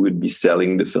would be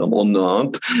selling the film or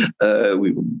not.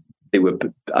 They were,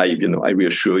 I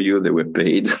reassure you, they were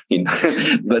paid.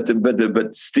 But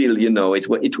still,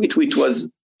 it was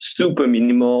super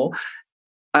minimal.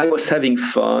 I was having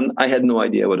fun. I had no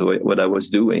idea what I was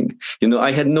doing.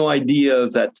 I had no idea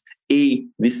that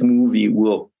this movie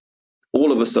will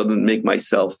all of a sudden make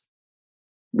myself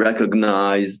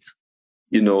recognized,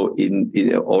 people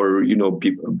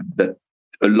that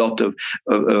a lot of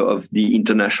the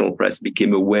international press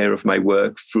became aware of my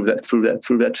work through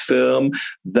that film,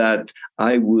 that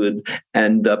I would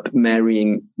end up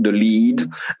marrying the lead,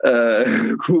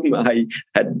 whom I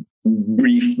had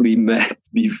briefly met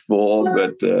before,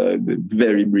 but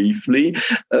very briefly,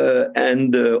 or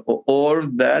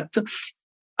that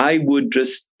I would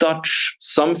just touch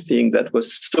something that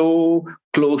was so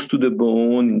close to the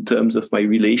bone in terms of my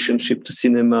relationship to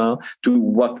cinema, to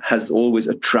what has always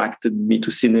attracted me to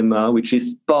cinema, which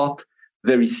is part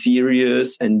very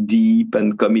serious and deep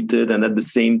and committed, and at the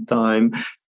same time,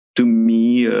 to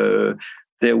me,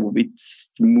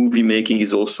 movie making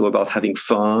is also about having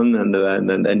fun and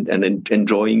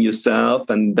enjoying yourself,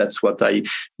 and that's what I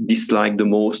dislike the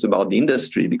most about the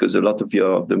industry, because a lot of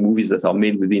the movies that are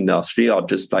made with the industry are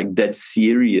just like dead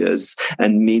serious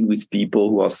and made with people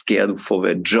who are scared for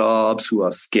their jobs, who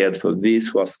are scared for this,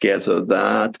 who are scared for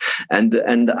that, and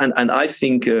I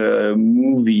think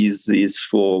movies is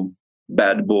for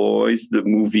bad boys. The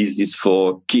movies is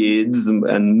for kids,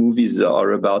 and movies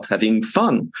are about having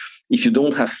fun. If you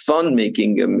don't have fun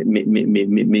making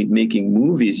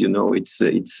movies, it's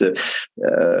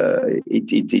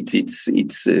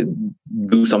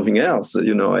do something else.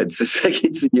 It's like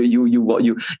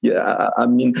I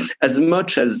mean, as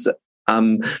much as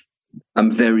I'm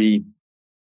very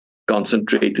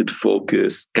concentrated,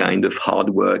 focused, kind of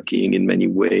hardworking in many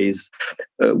ways.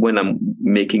 When I'm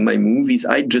making my movies,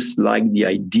 I just like the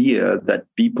idea that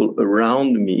people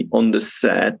around me on the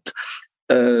set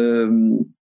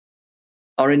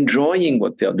are enjoying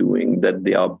what they're doing, that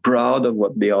they are proud of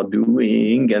what they are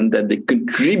doing, and that they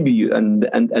contribute, and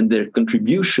their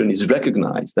contribution is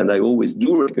recognized. And I always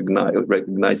do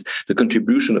recognize the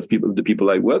contribution of the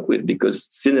people I work with, because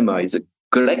cinema is a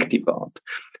collective art.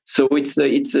 So to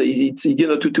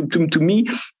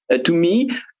me,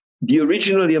 the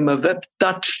original Irma Webb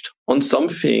touched on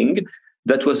something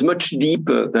that was much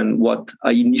deeper than what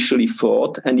I initially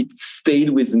thought, and it stayed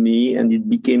with me, and it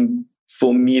became,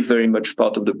 for me, very much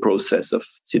part of the process of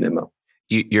cinema.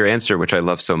 Your answer, which I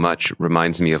love so much,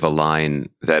 reminds me of a line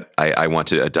that I want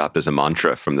to adopt as a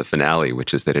mantra from the finale,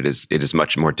 which is that it is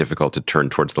much more difficult to turn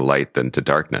towards the light than to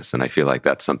darkness. And I feel like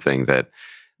that's something that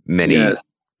many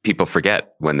people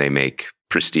forget when they make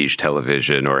prestige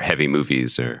television or heavy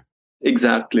movies. Or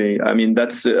exactly. I mean,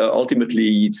 that's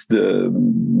ultimately it's the.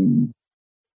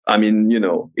 I mean,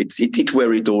 it's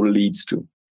where it all leads to.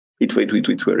 It's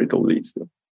where it all leads to.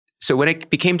 So when it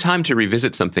became time to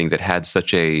revisit something that had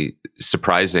such a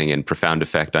surprising and profound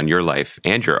effect on your life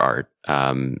and your art,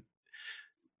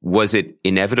 was it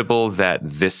inevitable that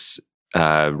this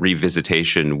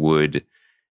revisitation would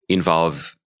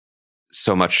involve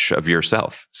so much of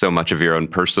yourself, so much of your own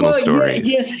personal story?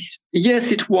 Yes,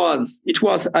 it was. It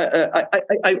was.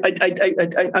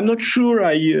 I'm not sure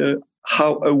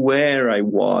how aware I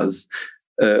was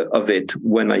of it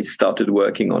when I started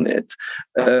working on it.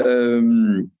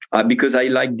 Because I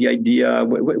like the idea.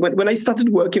 When I started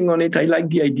working on it, I liked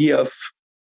the idea of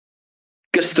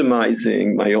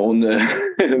customizing my own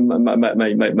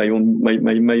my own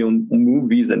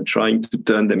movies and trying to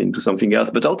turn them into something else.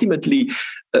 But ultimately,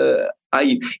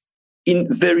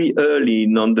 very early,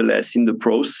 nonetheless, in the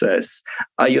process,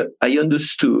 I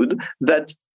understood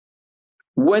that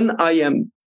what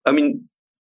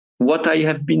I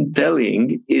have been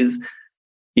telling is,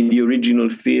 in the original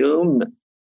film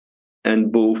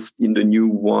and both in the new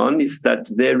one, is that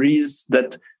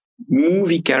that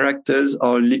movie characters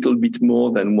are a little bit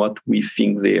more than what we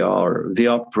think they are. They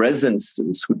are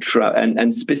presences who try,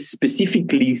 and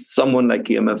specifically someone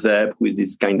like Irma Webb, who is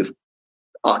this kind of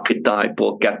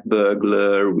archetypal cat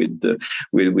burglar with the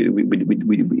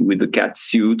cat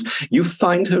suit. You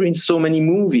find her in so many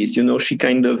movies. She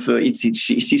kind of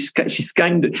she's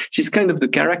kind of the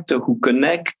character who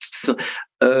connects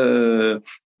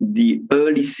the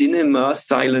early cinema,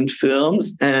 silent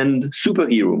films, and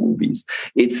superhero movies.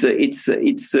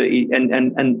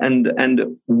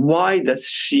 And why does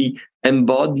she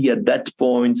embody at that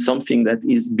point something that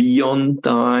is beyond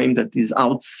time, that is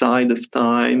outside of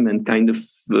time, and kind of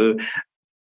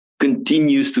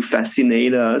continues to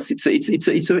fascinate us? It's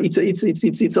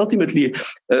ultimately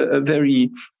a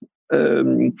very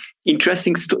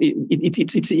interesting story.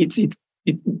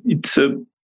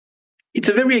 It's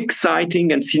a very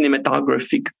exciting and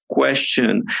cinematographic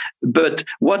question. But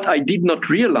what I did not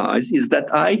realize is that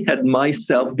I had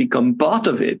myself become part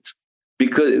of it,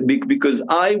 because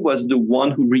I was the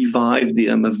one who revived the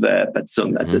Irma Vep at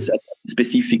a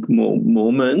specific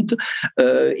moment.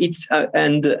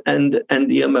 And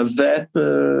the Irma Vep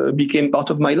became part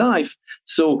of my life.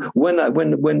 So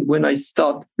when I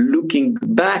start looking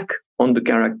back on the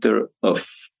character of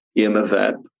Irma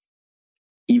Vep,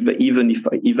 even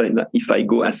if I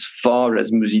go as far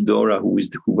as Musidora, who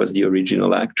was the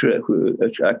original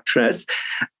actress,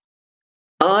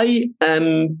 I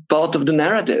am part of the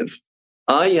narrative.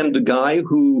 I am the guy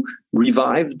who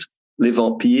revived Les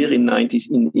Vampires in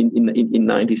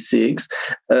 96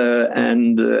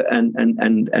 and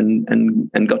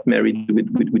got married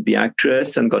with the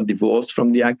actress and got divorced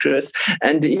from the actress.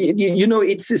 And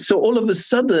it's so all of a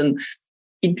sudden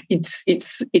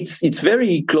it's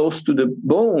very close to the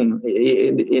bone.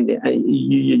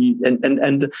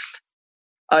 And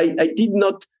I did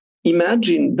not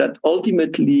imagine that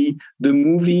ultimately the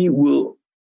movie will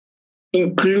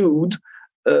include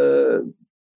the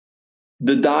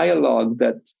dialogue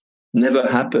that never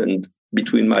happened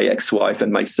between my ex-wife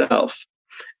and myself.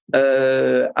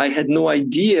 I had no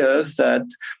idea that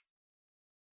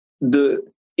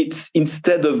it's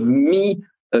instead of me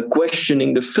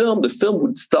questioning the film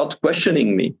would start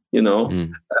questioning me. I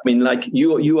mean, like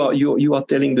you are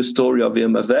telling the story of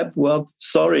Irma Vep. Well,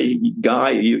 sorry, guy,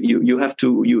 you have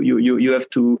to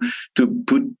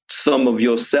put some of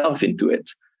yourself into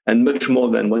it, and much more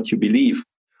than what you believe.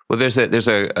 Well, there's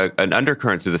an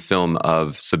undercurrent to the film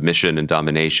of submission and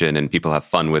domination, and people have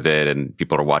fun with it, and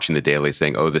people are watching the daily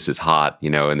saying, "Oh, this is hot,"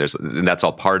 and that's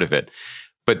all part of it.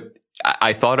 But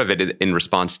I thought of it in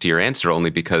response to your answer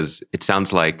only because it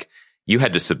sounds like you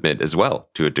had to submit as well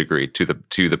to a degree to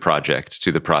the project,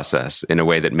 to the process in a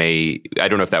way that I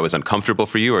don't know if that was uncomfortable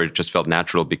for you or it just felt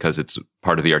natural because it's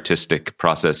part of the artistic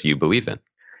process you believe in.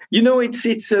 There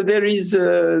is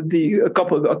a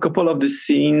couple of the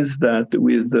scenes that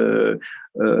with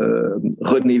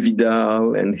René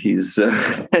Vidal and his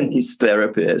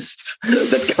therapist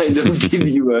that kind of give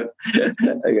you a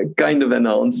kind of an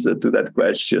answer to that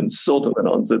question, sort of an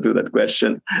answer to that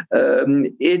question.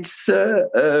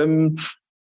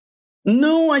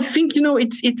 No, I think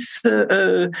it's.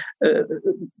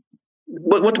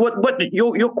 What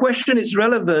your question is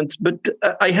relevant, but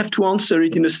I have to answer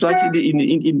it in a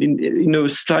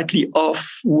slightly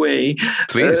off way.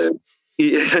 Please.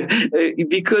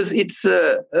 Because it's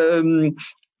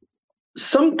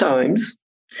sometimes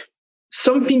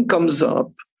something comes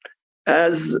up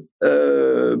as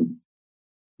a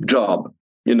job.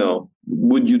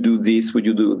 Would you do this? Would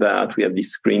you do that? We have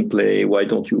this screenplay. Why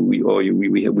don't you? We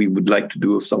would like to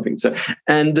do something. So,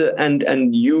 and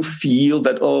you feel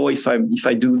that if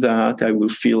I do that, I will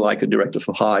feel like a director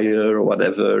for hire or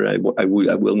whatever. I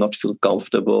will not feel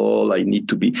comfortable. I need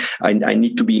to be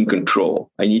in control.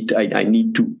 I need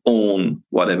to own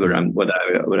whatever I'm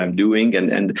doing.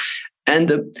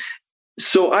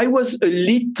 So I was a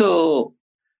little.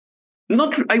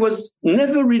 I was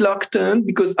never reluctant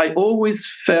because I always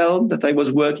felt that I was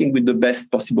working with the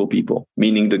best possible people,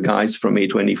 meaning the guys from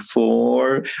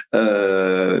A24,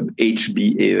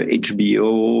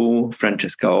 HBO,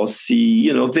 Francesca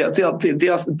Ossi.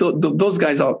 Those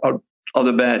guys are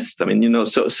the best. I mean,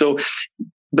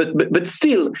 but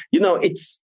still,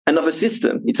 it's another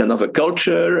system. It's another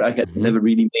culture. I had never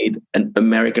really made an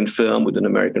American film with an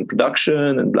American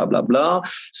production and blah, blah, blah.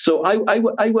 So I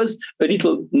was a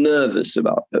little nervous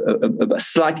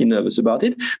slightly nervous about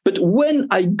it. But when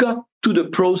I got to the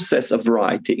process of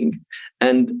writing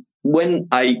and when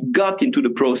I got into the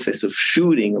process of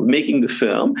shooting, of making the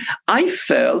film, I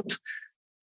felt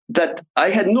that I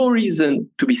had no reason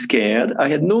to be scared. I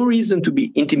had no reason to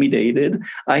be intimidated.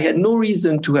 I had no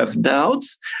reason to have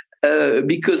doubts.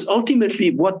 Because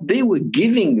ultimately what they were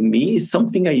giving me is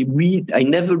something I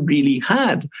never really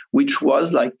had, which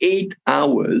was like 8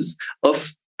 hours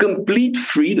of complete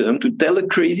freedom to tell a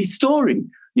crazy story.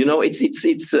 I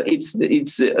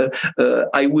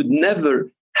would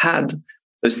never had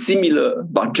a similar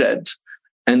budget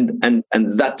and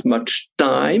that much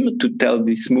time to tell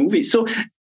this movie. So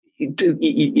in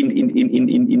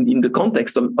the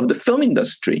context of the film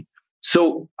industry.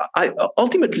 So I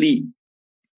ultimately,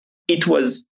 it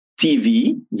was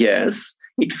TV, yes.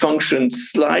 It functioned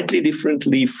slightly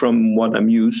differently from what I'm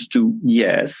used to,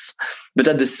 yes. But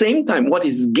at the same time, what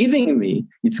it's giving me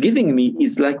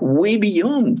is like way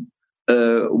beyond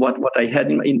what I had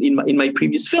in my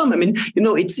previous film. I mean,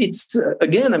 it's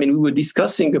again. I mean, we were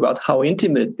discussing about how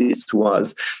intimate this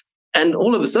was, and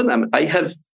all of a sudden, I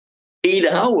have 8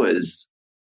 hours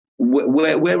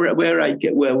where I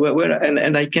get where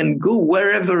and I can go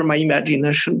wherever my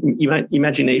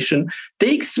imagination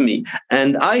takes me.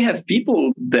 And I have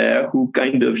people there who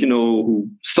kind of, who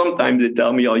sometimes they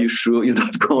tell me, "Are you sure you're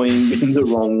not going in the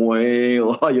wrong way?"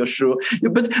 Or "Are you sure?"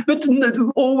 But not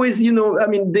always,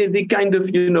 they kind of,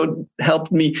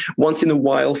 help me once in a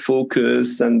while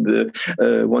focus, and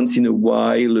once in a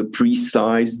while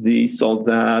precise this or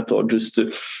that, or just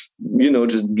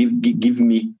just give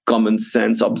me common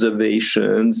sense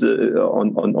observations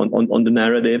on the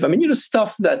narrative.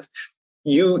 Stuff that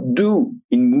you do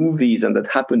in movies and that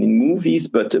happen in movies,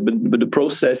 but the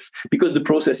process, because the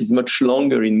process is much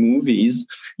longer in movies,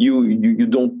 you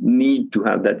don't need to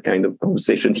have that kind of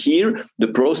conversation. Here, the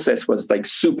process was like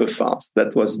super fast.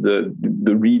 That was the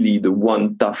really the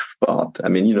one tough part.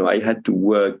 I had to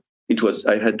work.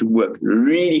 I had to work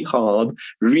really hard,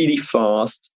 really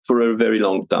fast for a very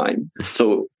long time.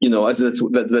 So,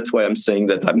 that's why I'm saying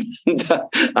that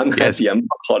I'm happy I'm on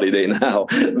holiday now,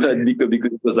 but because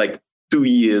it was like 2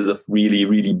 years of really,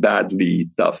 really badly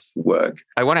tough work.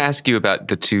 I want to ask you about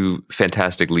the two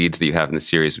fantastic leads that you have in the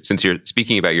series. Since you're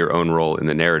speaking about your own role in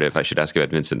the narrative, I should ask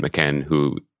about Vincent McCann,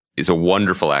 who is a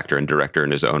wonderful actor and director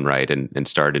in his own right, and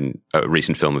starred in a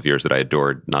recent film of yours that I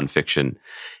adored, Nonfiction.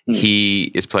 He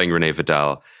is playing René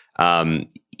Vidal.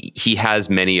 He has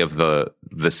many of the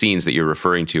scenes that you're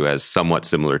referring to as somewhat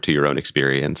similar to your own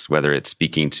experience, whether it's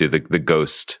speaking to the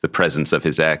ghost, the presence of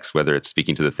his ex, whether it's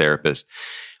speaking to the therapist.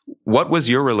 What was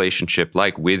your relationship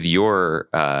like with your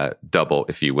double,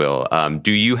 if you will?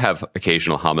 Do you have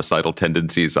occasional homicidal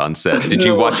tendencies on set? Did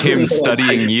you watch him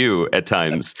studying you at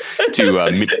times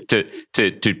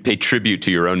to pay tribute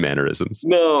to your own mannerisms?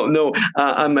 No.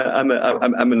 I'm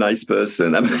a nice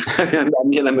person. I'm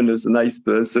a nice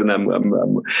person.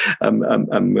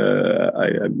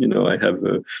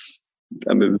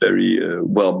 I'm a very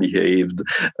well-behaved,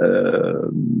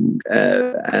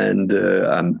 and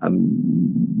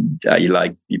I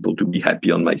like people to be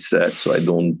happy on my set, so I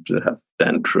don't have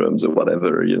tantrums or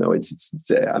whatever.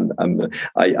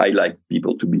 I like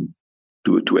people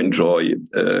to enjoy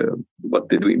what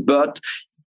they're doing. But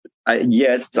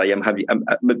yes, I am having,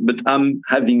 but I'm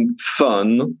having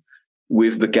fun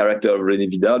with the character of René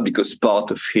Vidal, because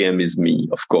part of him is me,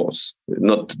 of course. I'm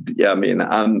like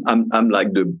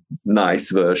the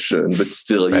nice version, but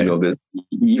still, right. There's the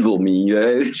evil me.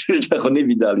 René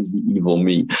Vidal is the evil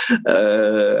me,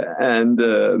 and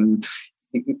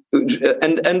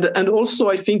also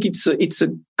I think it's a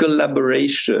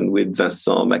collaboration with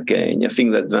Vincent McCain. I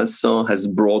think that Vincent has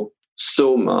brought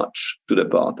so much to the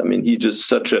part. He's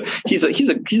just he's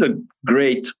a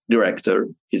great director.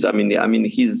 His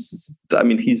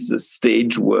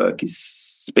stage work is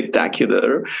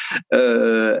spectacular,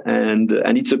 and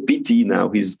it's a pity now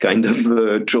he's kind of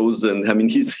chosen.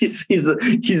 He's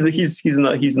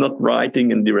not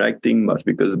writing and directing much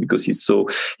because he's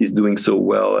doing so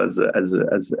well as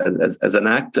an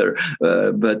actor,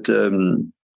 but.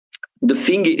 The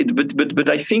thing, but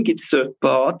I think it's a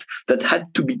part that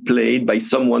had to be played by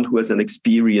someone who has an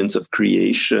experience of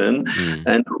creation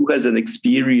and who has an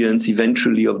experience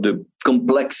eventually of the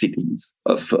complexities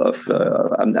of.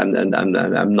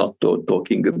 I'm not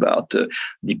talking about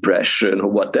depression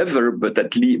or whatever, but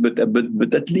at least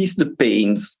the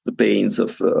pains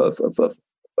of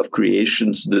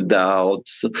creations, the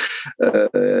doubts,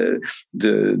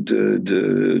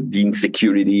 the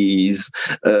insecurities,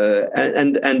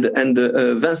 and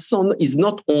Vincent is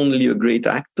not only a great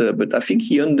actor, but I think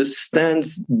he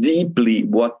understands deeply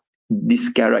what this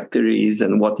character is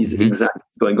and what is exactly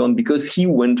going on, because he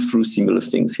went through similar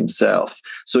things himself.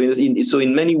 So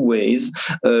in many ways,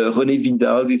 René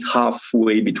Vidal is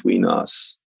halfway between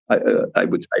us. I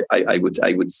would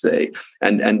say,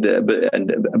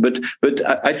 but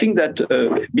I think that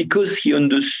because he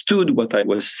understood what I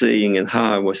was saying and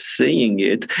how I was saying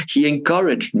it, he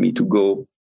encouraged me to go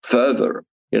further.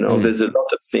 There's a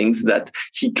lot of things that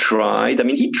he tried.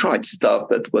 He tried stuff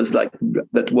that was like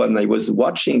that when I was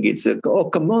watching it, said, "Oh,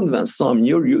 come on, Vincent,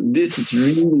 this is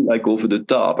really like over the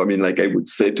top." I would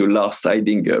say to Lars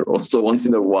Seidinger also once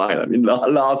in a while.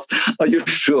 Lars, are you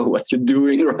sure what you're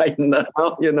doing right now?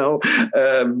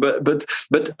 But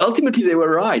ultimately they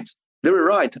were right. They were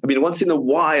right. Once in a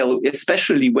while,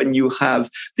 especially when you have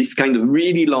this kind of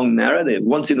really long narrative,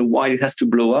 once in a while it has to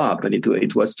blow up, and it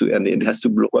has to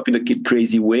blow up in a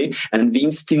crazy way. And we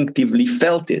instinctively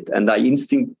felt it, and I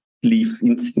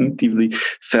instinctively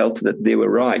felt that they were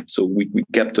right. So we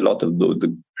kept a lot of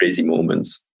the crazy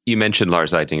moments. You mentioned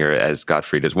Lars Eidinger as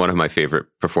Gottfried. It's one of my favorite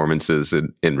performances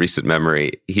in recent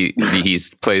memory. He's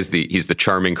the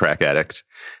charming crack addict.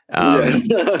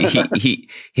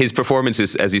 His performance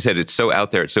is, as you said, it's so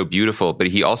out there, it's so beautiful, but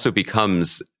he also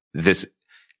becomes this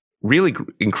really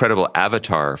incredible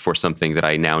avatar for something that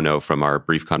I now know from our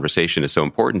brief conversation is so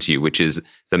important to you, which is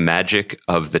the magic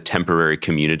of the temporary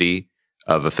community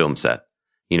of a film set.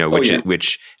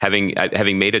 Which having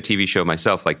made a TV show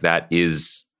myself, like that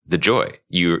is the joy.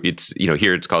 Here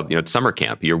it's called, it's summer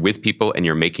camp. You're with people and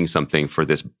you're making something for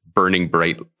this burning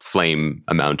bright flame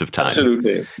amount of time.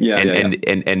 Absolutely.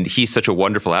 And he's such a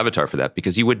wonderful avatar for that,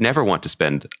 because you would never want to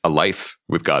spend a life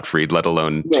with Gottfried, let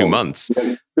alone 2 months.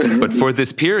 But for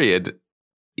this period,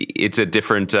 it's a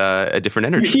different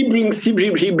energy. He brings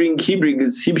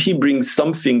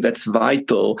something that's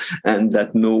vital and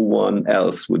that no one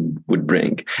else would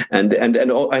bring, and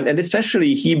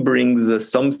especially he brings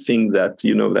something that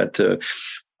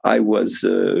I was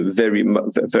very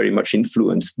much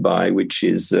influenced by, which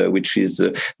is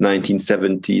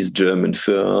 1970s German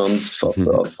films of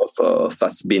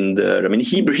Fassbinder. I mean,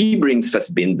 he brings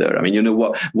Fassbinder. I mean,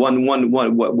 what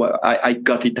I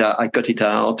cut it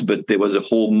out, but there was a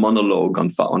whole monologue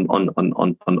on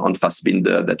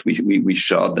Fassbinder that we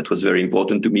shot that was very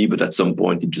important to me. But at some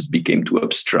point, it just became too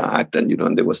abstract, and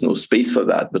and there was no space for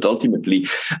that. But ultimately,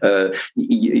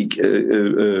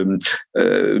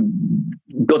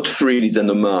 Gottfried is an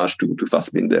homage to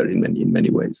Fassbinder in many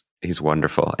ways. He's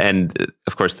wonderful. And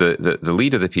of course, the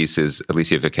lead of the piece is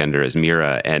Alicia Vikander as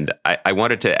Mira. And I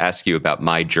wanted to ask you about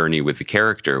my journey with the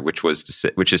character, which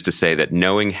is to say that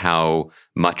knowing how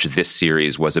much this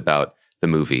series was about the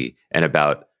movie and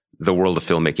about the world of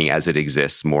filmmaking as it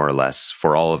exists, more or less,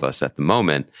 for all of us at the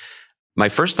moment, my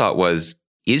first thought was,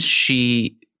 is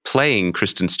she playing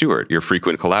Kristen Stewart, your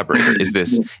frequent collaborator? Is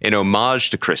this an homage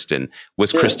to Kristen?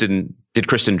 Did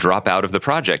Kristen drop out of the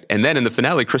project? And then in the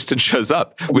finale, Kristen shows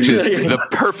up, which is the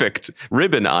perfect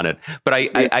ribbon on it. But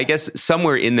I guess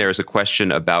somewhere in there is a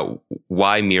question about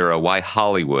why Mira, why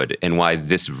Hollywood, and why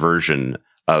this version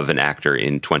of an actor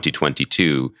in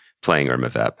 2022 playing Irma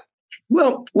Vep.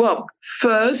 Well,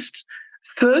 first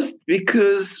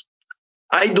because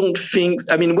I don't think,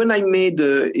 when I made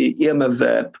Irma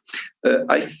Vep,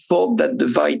 I thought that the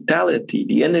vitality,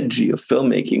 the energy of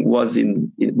filmmaking was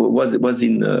in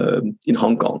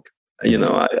Hong Kong.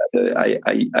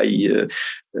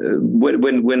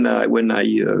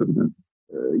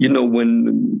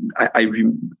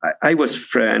 I was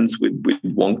friends with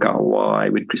Wong Kar-wai,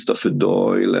 with Christopher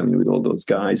Doyle, with all those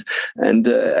guys, and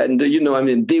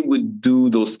they would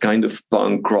do those kind of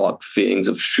punk rock things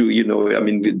of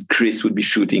Chris would be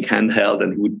shooting handheld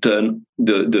and he would turn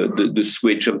the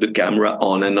switch of the camera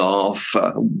on and off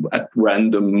at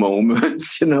random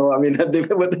moments. They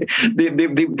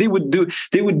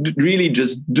would really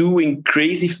just doing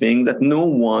crazy things that no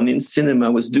one in cinema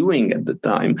was doing at the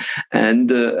time, and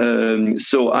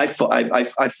so I thought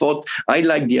I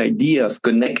liked the idea of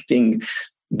connecting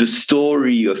the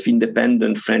story of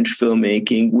independent French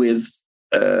filmmaking with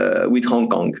Hong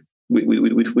Kong.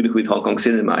 With Hong Kong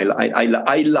cinema,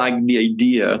 I like the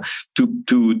idea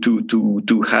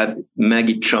to have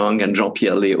Maggie Cheung and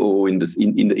Jean-Pierre Léaud in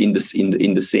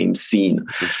the same scene.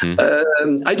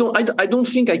 Mm-hmm. I don't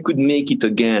think I could make it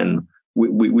again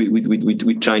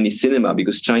with Chinese cinema,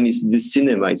 because Chinese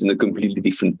cinema is in a completely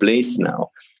different place now.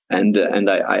 And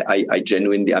I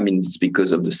genuinely, it's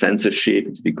because of the censorship,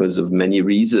 it's because of many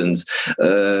reasons.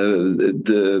 The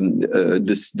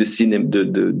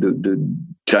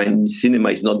Chinese cinema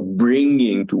is not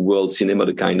bringing to world cinema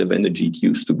the kind of energy it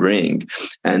used to bring,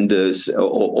 and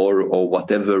or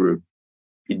whatever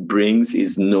it brings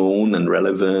is known and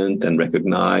relevant and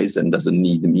recognized and doesn't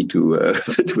need me to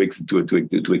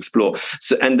explore.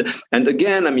 So and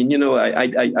again,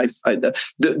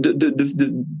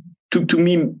 To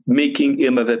me, making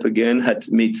Irma Vep again had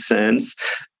made sense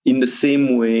in the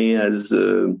same way as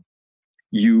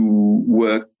you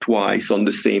work twice on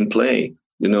the same play.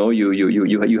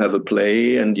 You have a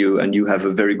play and you have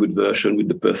a very good version with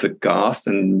the perfect cast,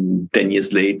 and 10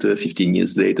 years later, 15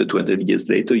 years later, 20 years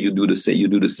later, you do the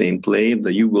same play,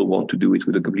 but you will want to do it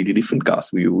with a completely different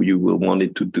cast. You will want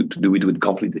it to do it with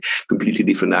completely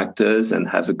different actors and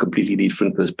have a completely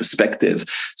different perspective.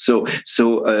 So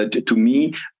to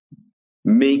me,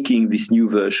 making this new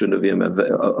version of Irma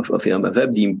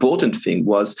Vep, the important thing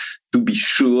was to be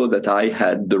sure that I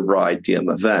had the right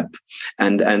Irma Vep,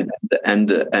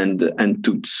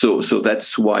 so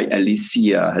that's why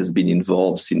Alicia has been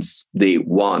involved since day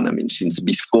one. Since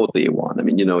before day one.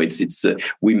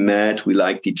 We met, we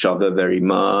liked each other very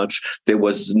much. There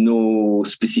was no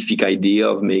specific idea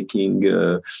of making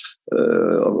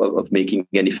of making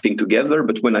anything together.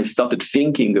 But when I started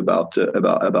thinking about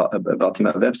Irma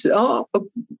Vep, I said,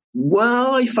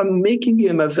 well, if I'm making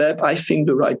Irma Vep, I think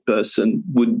the right person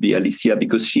would be Alicia,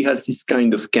 because she has this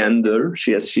kind of candor.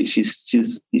 She has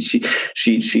this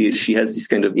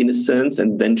kind of innocence,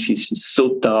 and then she's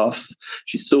so tough.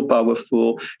 She's so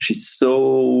powerful. She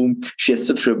has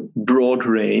such a broad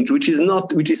range, which is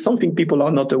something people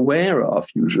are not aware of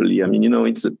usually. I mean,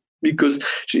 it's because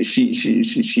she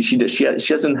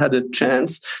hasn't had a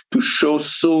chance to show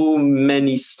so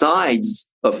many sides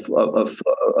of her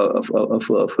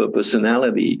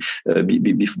personality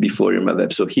before Irma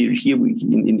Vep. So I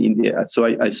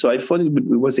thought it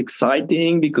was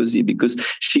exciting because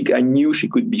I knew she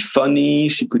could be funny,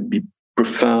 she could be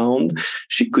profound,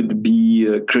 she could be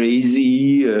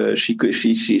crazy. She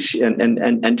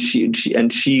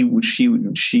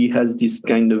has this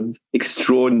kind of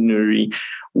extraordinary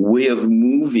way of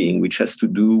moving, which has to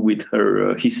do with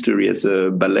her history as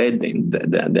a ballet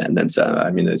dancer. I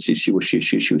mean, she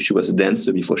was a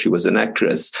dancer before she was an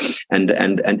actress, and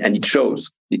it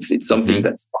shows. It's something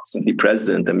that's constantly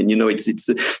present. I mean,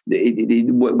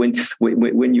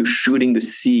 when you're shooting the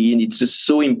scene, it's just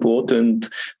so important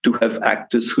to have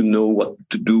actors who know what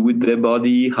to do with their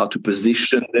body, how to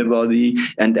position their body,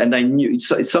 and I knew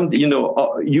it's something.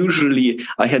 Usually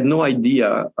I had no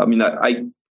idea. I mean, I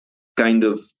kind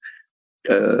of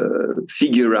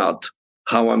figure out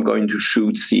how I'm going to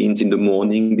shoot scenes in the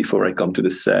morning before I come to the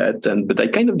set, but I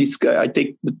kind of I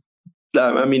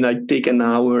take an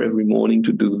hour every morning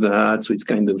to do that, so it's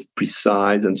kind of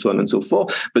precise and so on and so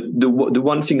forth. But the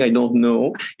one thing I don't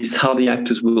know is how the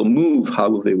actors will move,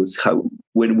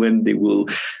 when they will,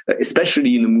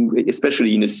 especially in a movie,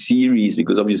 especially in a series,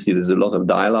 because obviously there's a lot of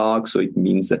dialogue, so it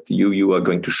means that you are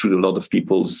going to shoot a lot of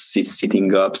people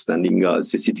sitting up, standing up,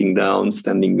 sitting down,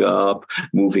 standing up,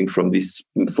 moving from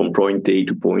point A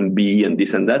to point B, and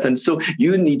this and that. And so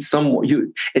you need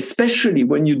someone, especially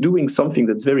when you're doing something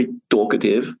that's very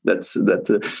talkative, the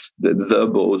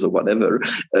verbose or whatever.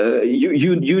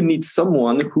 You need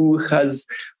someone who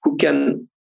can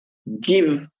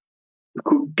give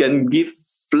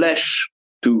flesh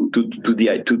to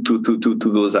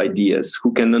those ideas,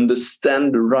 who can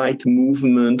understand the right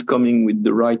movement coming with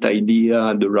the right idea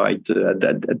at the right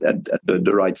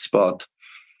the right spot,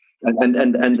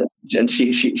 and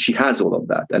she has all of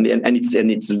that, and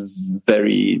it's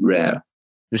very rare.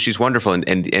 She's wonderful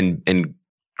and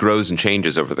grows and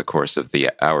changes over the course of the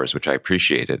hours, which I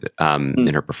appreciated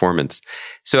in her performance.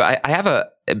 So I have a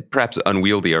perhaps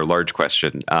unwieldy or large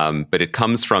question, but it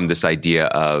comes from this idea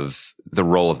of the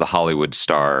role of the Hollywood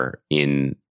star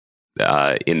within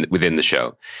the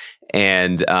show.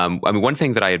 And one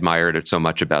thing that I admired so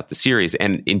much about the series,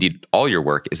 and indeed all your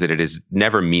work, is that it is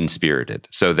never mean-spirited.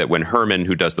 So that when Herman,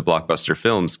 who does the blockbuster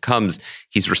films, comes,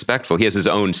 he's respectful. He has his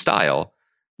own style,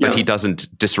 but he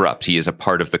doesn't disrupt. He is a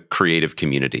part of the creative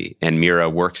community. And Mira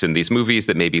works in these movies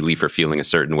that maybe leave her feeling a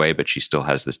certain way, but she still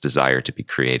has this desire to be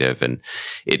creative, and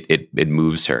it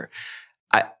moves her.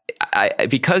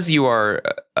 Because you are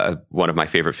one of my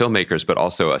favorite filmmakers, but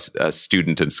also a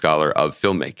student and scholar of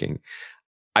filmmaking,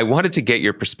 I wanted to get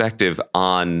your perspective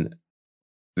on,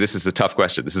 this is a tough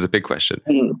question. This is a big question.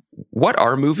 What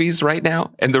are movies right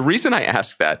now? And the reason I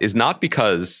ask that is not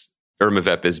because Irma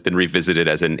Vep has been revisited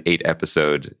as an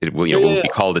 8-episode. It will be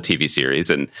called a TV series,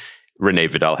 and Renee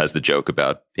Vidal has the joke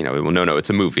about, no, it's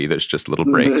a movie. There's just little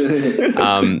breaks.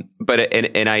 But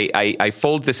I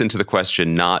fold this into the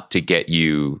question not to get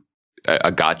you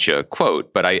a gotcha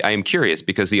quote, but I am curious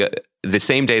because the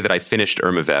same day that I finished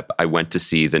Irma Vep, I went to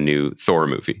see the new Thor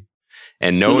movie,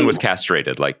 and no one was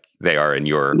castrated like they are in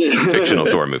your fictional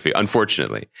Thor movie,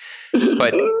 unfortunately.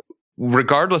 But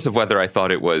regardless of whether I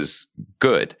thought it was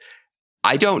good,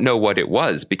 I don't know what it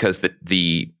was, because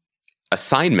the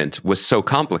assignment was so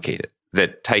complicated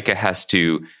that Taika has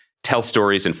to tell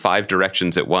stories in 5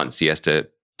 directions at once. He has to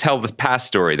tell the past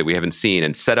story that we haven't seen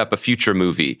and set up a future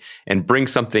movie and bring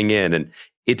something in. And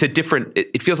it's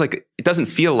it feels like, it doesn't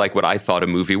feel like what I thought a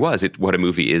movie was. What a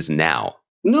movie is now.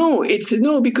 No, because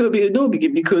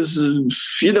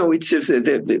it's just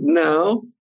now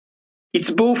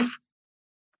it's both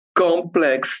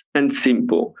complex and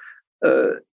simple.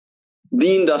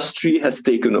 The industry has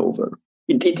taken over.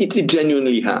 It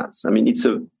genuinely has. I mean, it's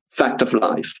a fact of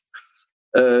life.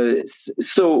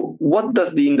 So what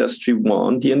does the industry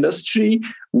want? The industry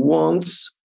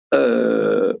wants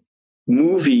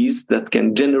movies that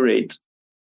can generate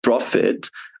profit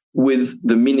with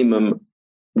the minimum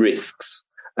risks.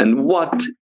 And what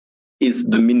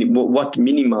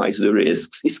minimize the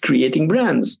risks is creating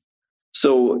brands.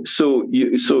 So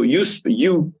you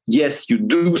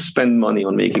do spend money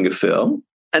on making a film,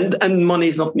 and money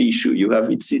is not the issue.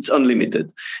 It's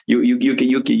unlimited. You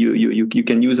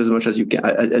can use as much as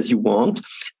you want,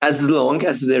 as long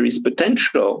as there is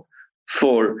potential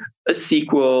for a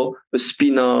sequel, a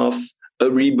spin-off, a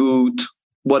reboot,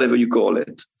 whatever you call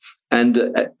it, and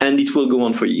it will go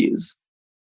on for years.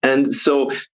 And so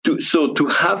to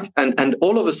have and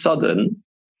all of a sudden,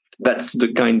 that's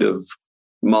the kind of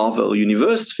Marvel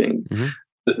universe thing.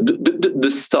 Mm-hmm.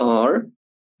 The star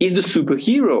is the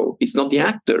superhero. It's not the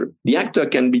actor. The actor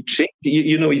can be changed.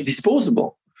 It's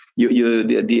disposable.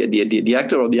 The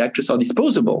actor or the actress are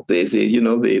disposable.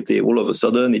 They all of a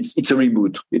sudden it's a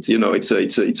reboot.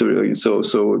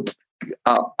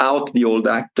 Out the old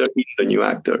actor, in the new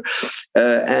actor,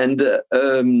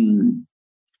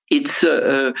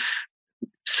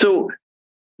 so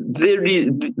there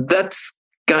is that's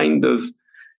kind of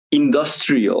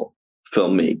industrial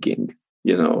filmmaking.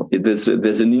 There's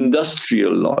an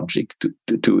industrial logic to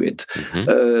it.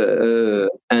 Mm-hmm.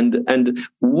 And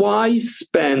why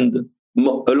spend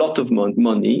a lot of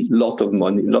money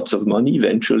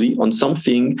eventually on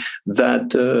something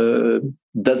that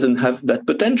doesn't have that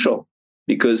potential?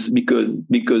 Because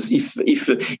if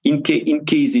in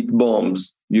case it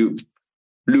bombs, you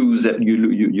lose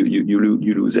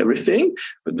everything,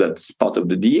 but that's part of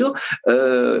the deal.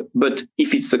 But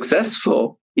if it's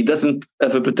successful, it doesn't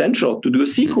have a potential to do a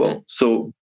sequel. Mm-hmm.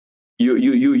 So you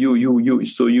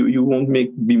won't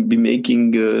be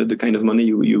making the kind of money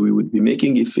you would be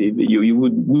making if you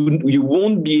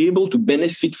won't be able to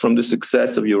benefit from the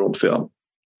success of your own film.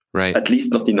 Right. At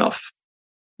least not enough.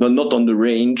 Not on the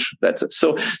range.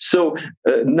 So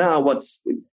now what's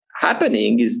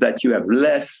happening is that you have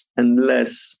less and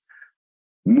less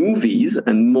movies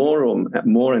and more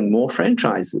and more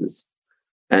franchises.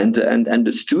 And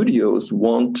the studios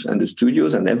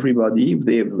and everybody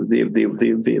they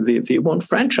want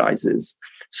franchises.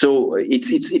 So it's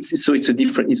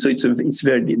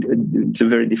a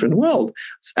very different world.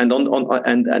 And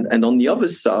on the other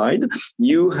side,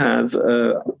 you have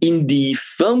indie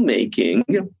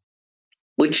filmmaking,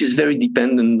 which is very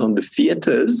dependent on the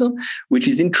theaters, which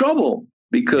is in trouble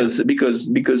because the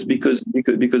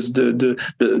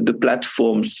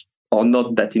platforms are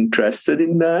not that interested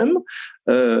in them,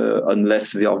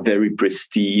 unless they are very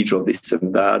prestige or this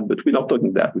and that. But we're not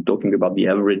talking that. We're talking about the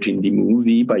average indie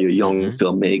movie by a young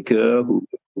filmmaker who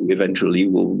eventually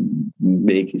will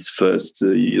make his first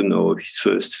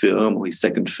film or his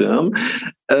second film.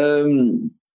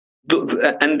 And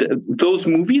those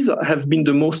movies have been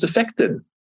the most affected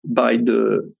by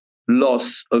the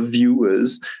loss of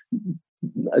viewers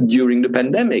during the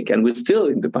pandemic, and we're still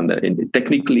in the pandemic.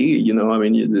 Technically,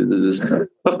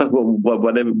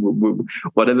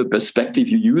 whatever perspective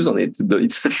you use on it,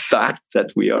 it's a fact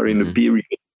that we are in a period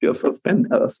of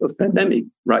pandemic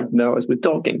right now as we're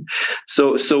talking.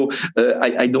 So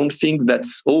I don't think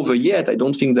that's over yet. I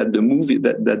don't think that the movie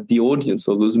that the audience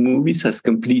of those movies has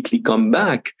completely come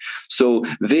back. So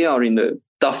they are in a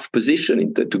tough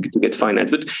position to get finance.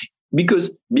 But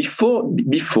because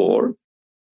before.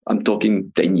 I'm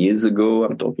talking 10 years ago.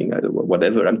 I'm talking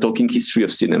whatever. I'm talking history of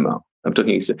cinema. I'm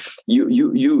talking history. You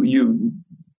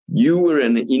were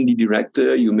an indie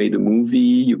director. You made a movie.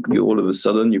 You all of a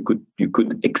sudden you could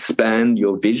expand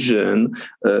your vision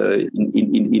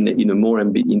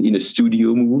in a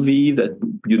studio movie that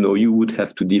you would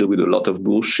have to deal with a lot of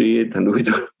bullshit and with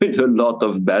a lot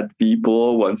of bad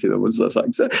people once in a while,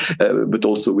 but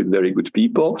also with very good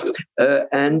people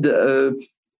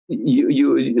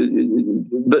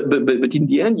But in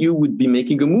the end, you would be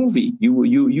making a movie. You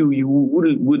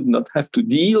would not have to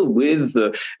deal with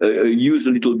use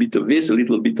a little bit of this, a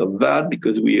little bit of that,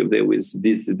 because there's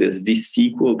this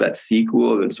sequel, that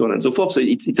sequel, and so on and so forth. So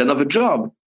it's another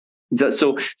job.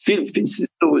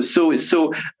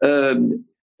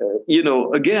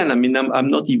 Again, I mean, I'm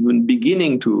not even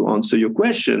beginning to answer your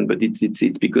question, but it's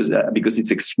because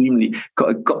it's extremely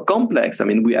complex. I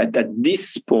mean, we at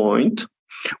this point.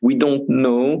 We don't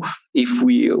know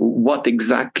what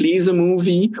exactly is a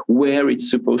movie, where it's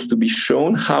supposed to be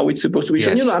shown, how it's supposed to be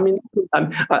shown.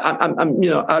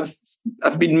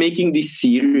 I've been making this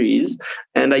series,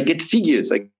 and I get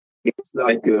figures. It's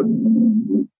like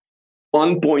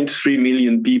 1.3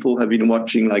 million people have been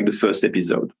watching like the first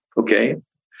episode. Okay.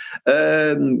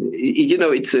 But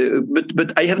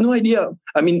I have no idea.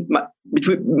 I mean,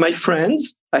 between my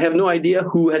friends, I have no idea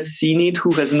who has seen it,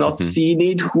 who has not seen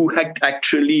it, who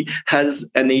actually has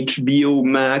an HBO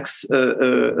Max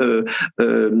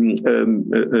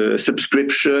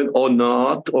subscription or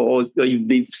not, or if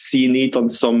they've seen it on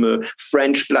some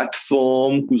French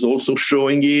platform who's also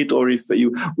showing it, or if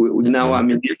now I'm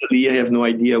in Italy, I have no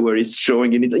idea where it's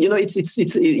showing it.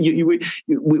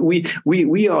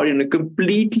 We are in a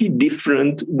completely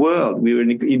different world. We're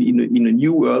in a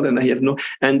new world, and I have no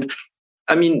and.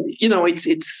 I mean,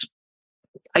 it's.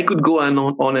 I could go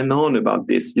on and on about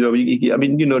this.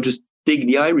 Just take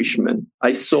The Irishman.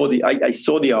 I saw the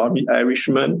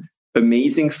Irishman,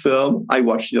 amazing film. I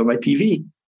watched it on my TV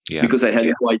because I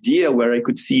had no idea where I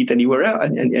could see it anywhere else,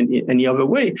 and any other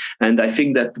way. And I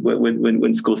think that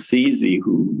when Scorsese,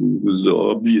 who's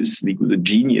obviously a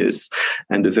genius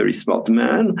and a very smart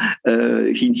man,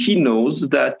 he knows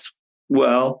that,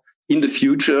 well, in the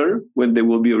future, when there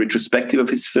will be a retrospective of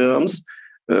his films,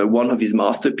 one of his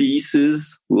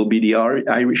masterpieces will be The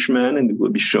Irishman, and it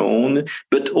will be shown.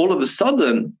 But all of a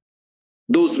sudden,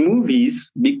 those movies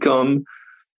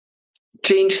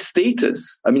change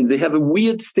status. I mean, they have a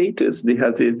weird status. They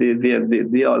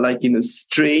are like in a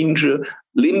strange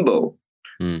limbo,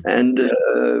 and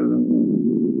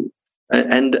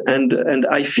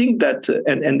I think that,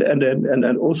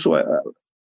 and also.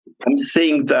 I'm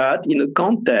saying that in a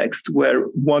context where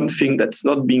one thing that's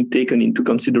not being taken into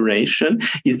consideration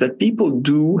is that people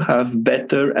do have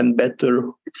better and better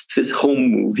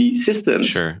home movie systems.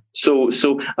 Sure.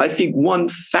 So I think one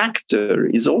factor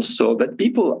is also that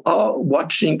people are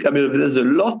watching. I mean, there's a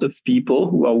lot of people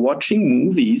who are watching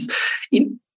movies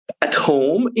at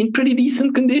home in pretty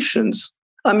decent conditions.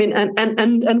 I mean,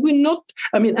 and we're not.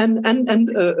 I mean, and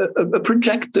a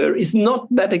projector is not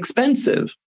that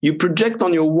expensive. You project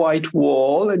on your white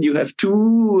wall, and you have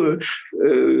two,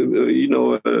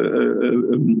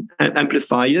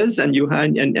 amplifiers, and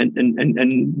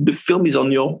and the film is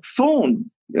on your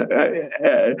phone.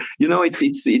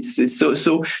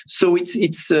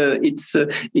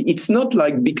 It's not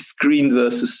like big screen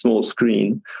versus small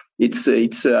screen.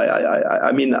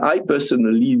 I mean, I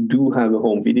personally do have a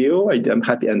home video. I'm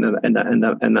happy, and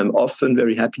I'm often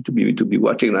very happy to be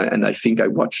watching. And I think I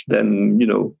watch them,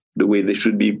 the way they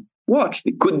should be watched.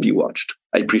 They could be watched.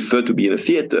 I prefer to be in a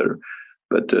theater,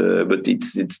 but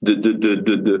it's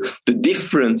the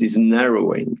difference is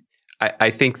narrowing.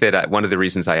 I think that one of the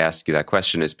reasons I ask you that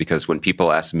question is because when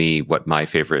people ask me what my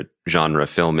favorite genre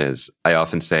film is, I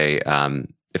often say,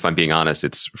 if I'm being honest,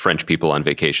 it's French people on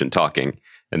vacation talking.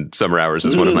 And Summer Hours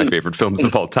is one of my favorite films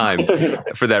of all time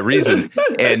for that reason.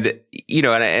 And,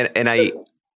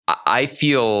 I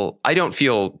don't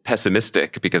feel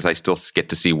pessimistic because I still get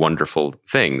to see wonderful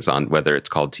things on whether it's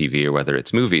called TV or whether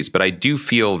it's movies. But I do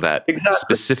feel that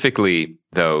specifically,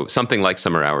 though, something like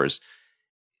Summer Hours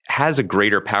has a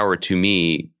greater power to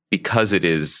me because it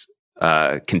is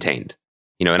contained.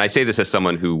 And I say this as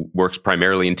someone who works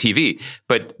primarily in TV,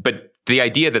 but the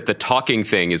idea that the talking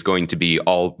thing is going to be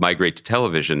all migrate to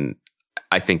television,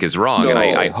 I think is wrong. No. And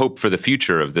I hope for the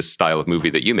future of this style of movie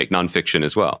that you make, nonfiction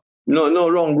as well. No,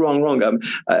 wrong.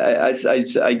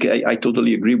 I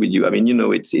totally agree with you. I mean,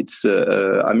 it's.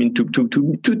 I mean, to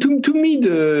me,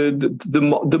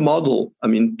 the model, I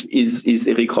mean, is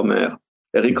Eric Romer.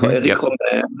 Eric Romer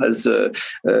has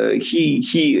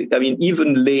he. I mean,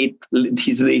 even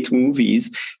his late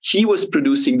movies, he was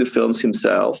producing the films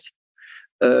himself.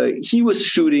 He was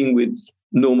shooting with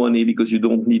no money because you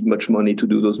don't need much money to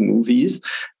do those movies.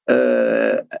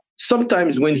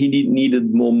 Sometimes when he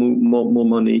needed more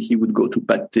money, he would go to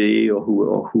Pathé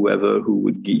or whoever who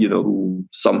would, who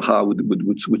somehow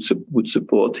would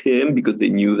support him because they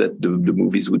knew that the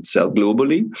movies would sell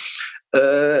globally.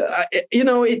 To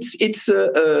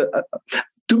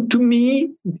me,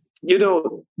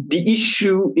 the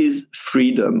issue is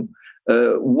freedom.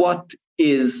 What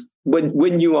is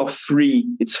when you are free,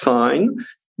 it's fine.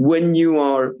 When you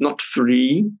are not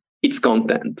free, it's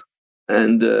content.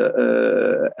 And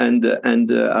I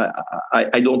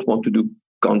don't want to do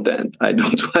content. I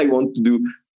want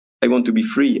to be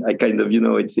free. I kind of,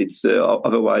 it's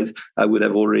otherwise I would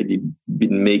have already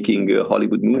been making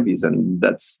Hollywood movies, and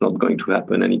that's not going to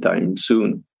happen anytime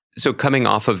soon. So coming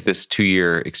off of this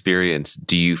 2-year experience,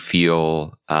 do you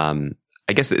feel, I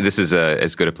guess this is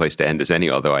as good a place to end as any,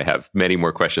 although I have many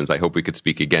more questions. I hope we could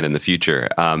speak again in the future.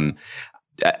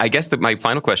 I guess that my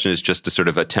final question is just a sort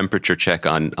of a temperature check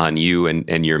on you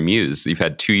and your muse. You've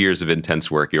had 2 years of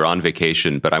intense work. You're on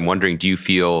vacation, but I'm wondering, do you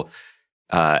feel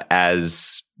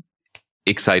as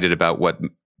excited about what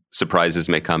surprises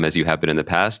may come as you have been in the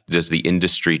past? Does the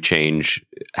industry change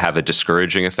have a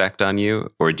discouraging effect on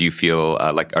you? Or do you feel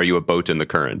like, are you a boat in the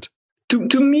current?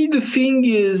 To me, the thing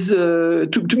is,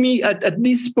 to me, at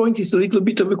this point, it's a little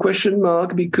bit of a question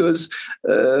mark because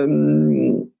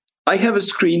I have a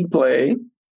screenplay,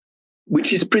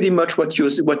 which is pretty much what you're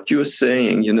saying, what you're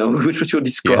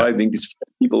describing. These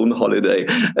people on holiday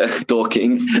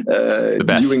talking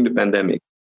during the pandemic.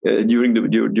 During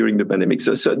the pandemic,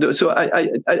 so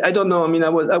I don't know. I mean, I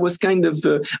was kind of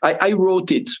I wrote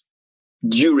it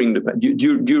during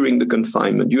the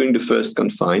confinement, during the first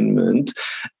confinement,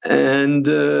 and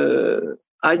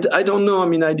I don't know. I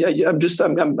mean, I'm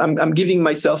giving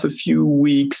myself a few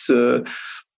weeks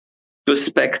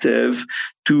perspective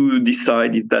to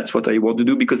decide if that's what I want to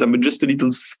do, because I'm just a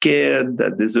little scared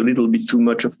that there's a little bit too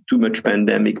much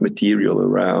pandemic material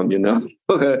around, and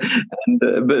but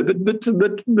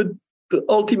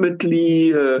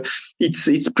ultimately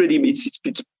it's pretty much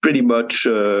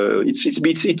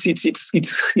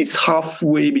it's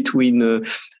halfway between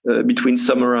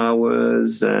summer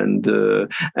hours and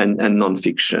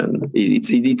nonfiction. It's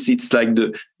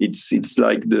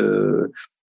like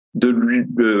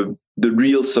the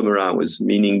real summer hours,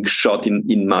 meaning shot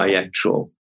in my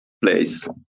actual place.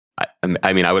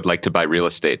 I mean, I would like to buy real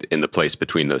estate in the place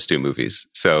between those two movies.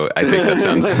 So I think that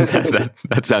sounds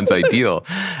that sounds ideal.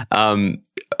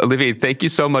 Olivier, thank you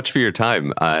so much for your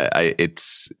time.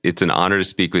 It's an honor to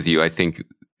speak with you. I think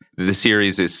the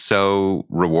series is so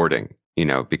rewarding,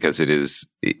 because it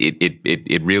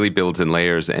really builds in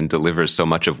layers and delivers so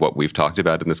much of what we've talked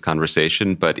about in this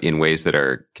conversation, but in ways that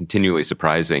are continually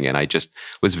surprising. And I just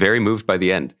was very moved by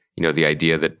the end. The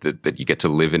idea that you get to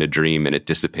live in a dream and it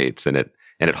dissipates and it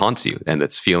haunts you, and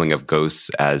that's feeling of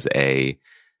ghosts as a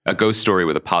ghost story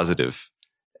with a positive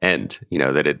end.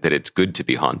 That it's good to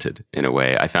be haunted in a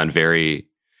way. I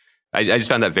just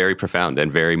found that very profound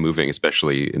and very moving,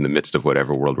 especially in the midst of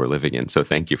whatever world we're living in. So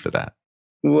thank you for that.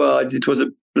 Well, it was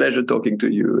a pleasure talking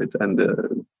to you, and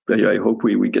I hope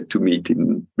we get to meet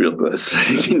in real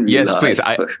person. Yes, life. Please.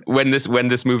 When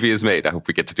this movie is made, I hope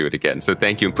we get to do it again. So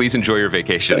thank you, and please enjoy your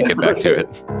vacation and get back to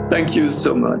it. Thank you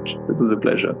so much. It was a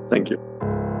pleasure. Thank you.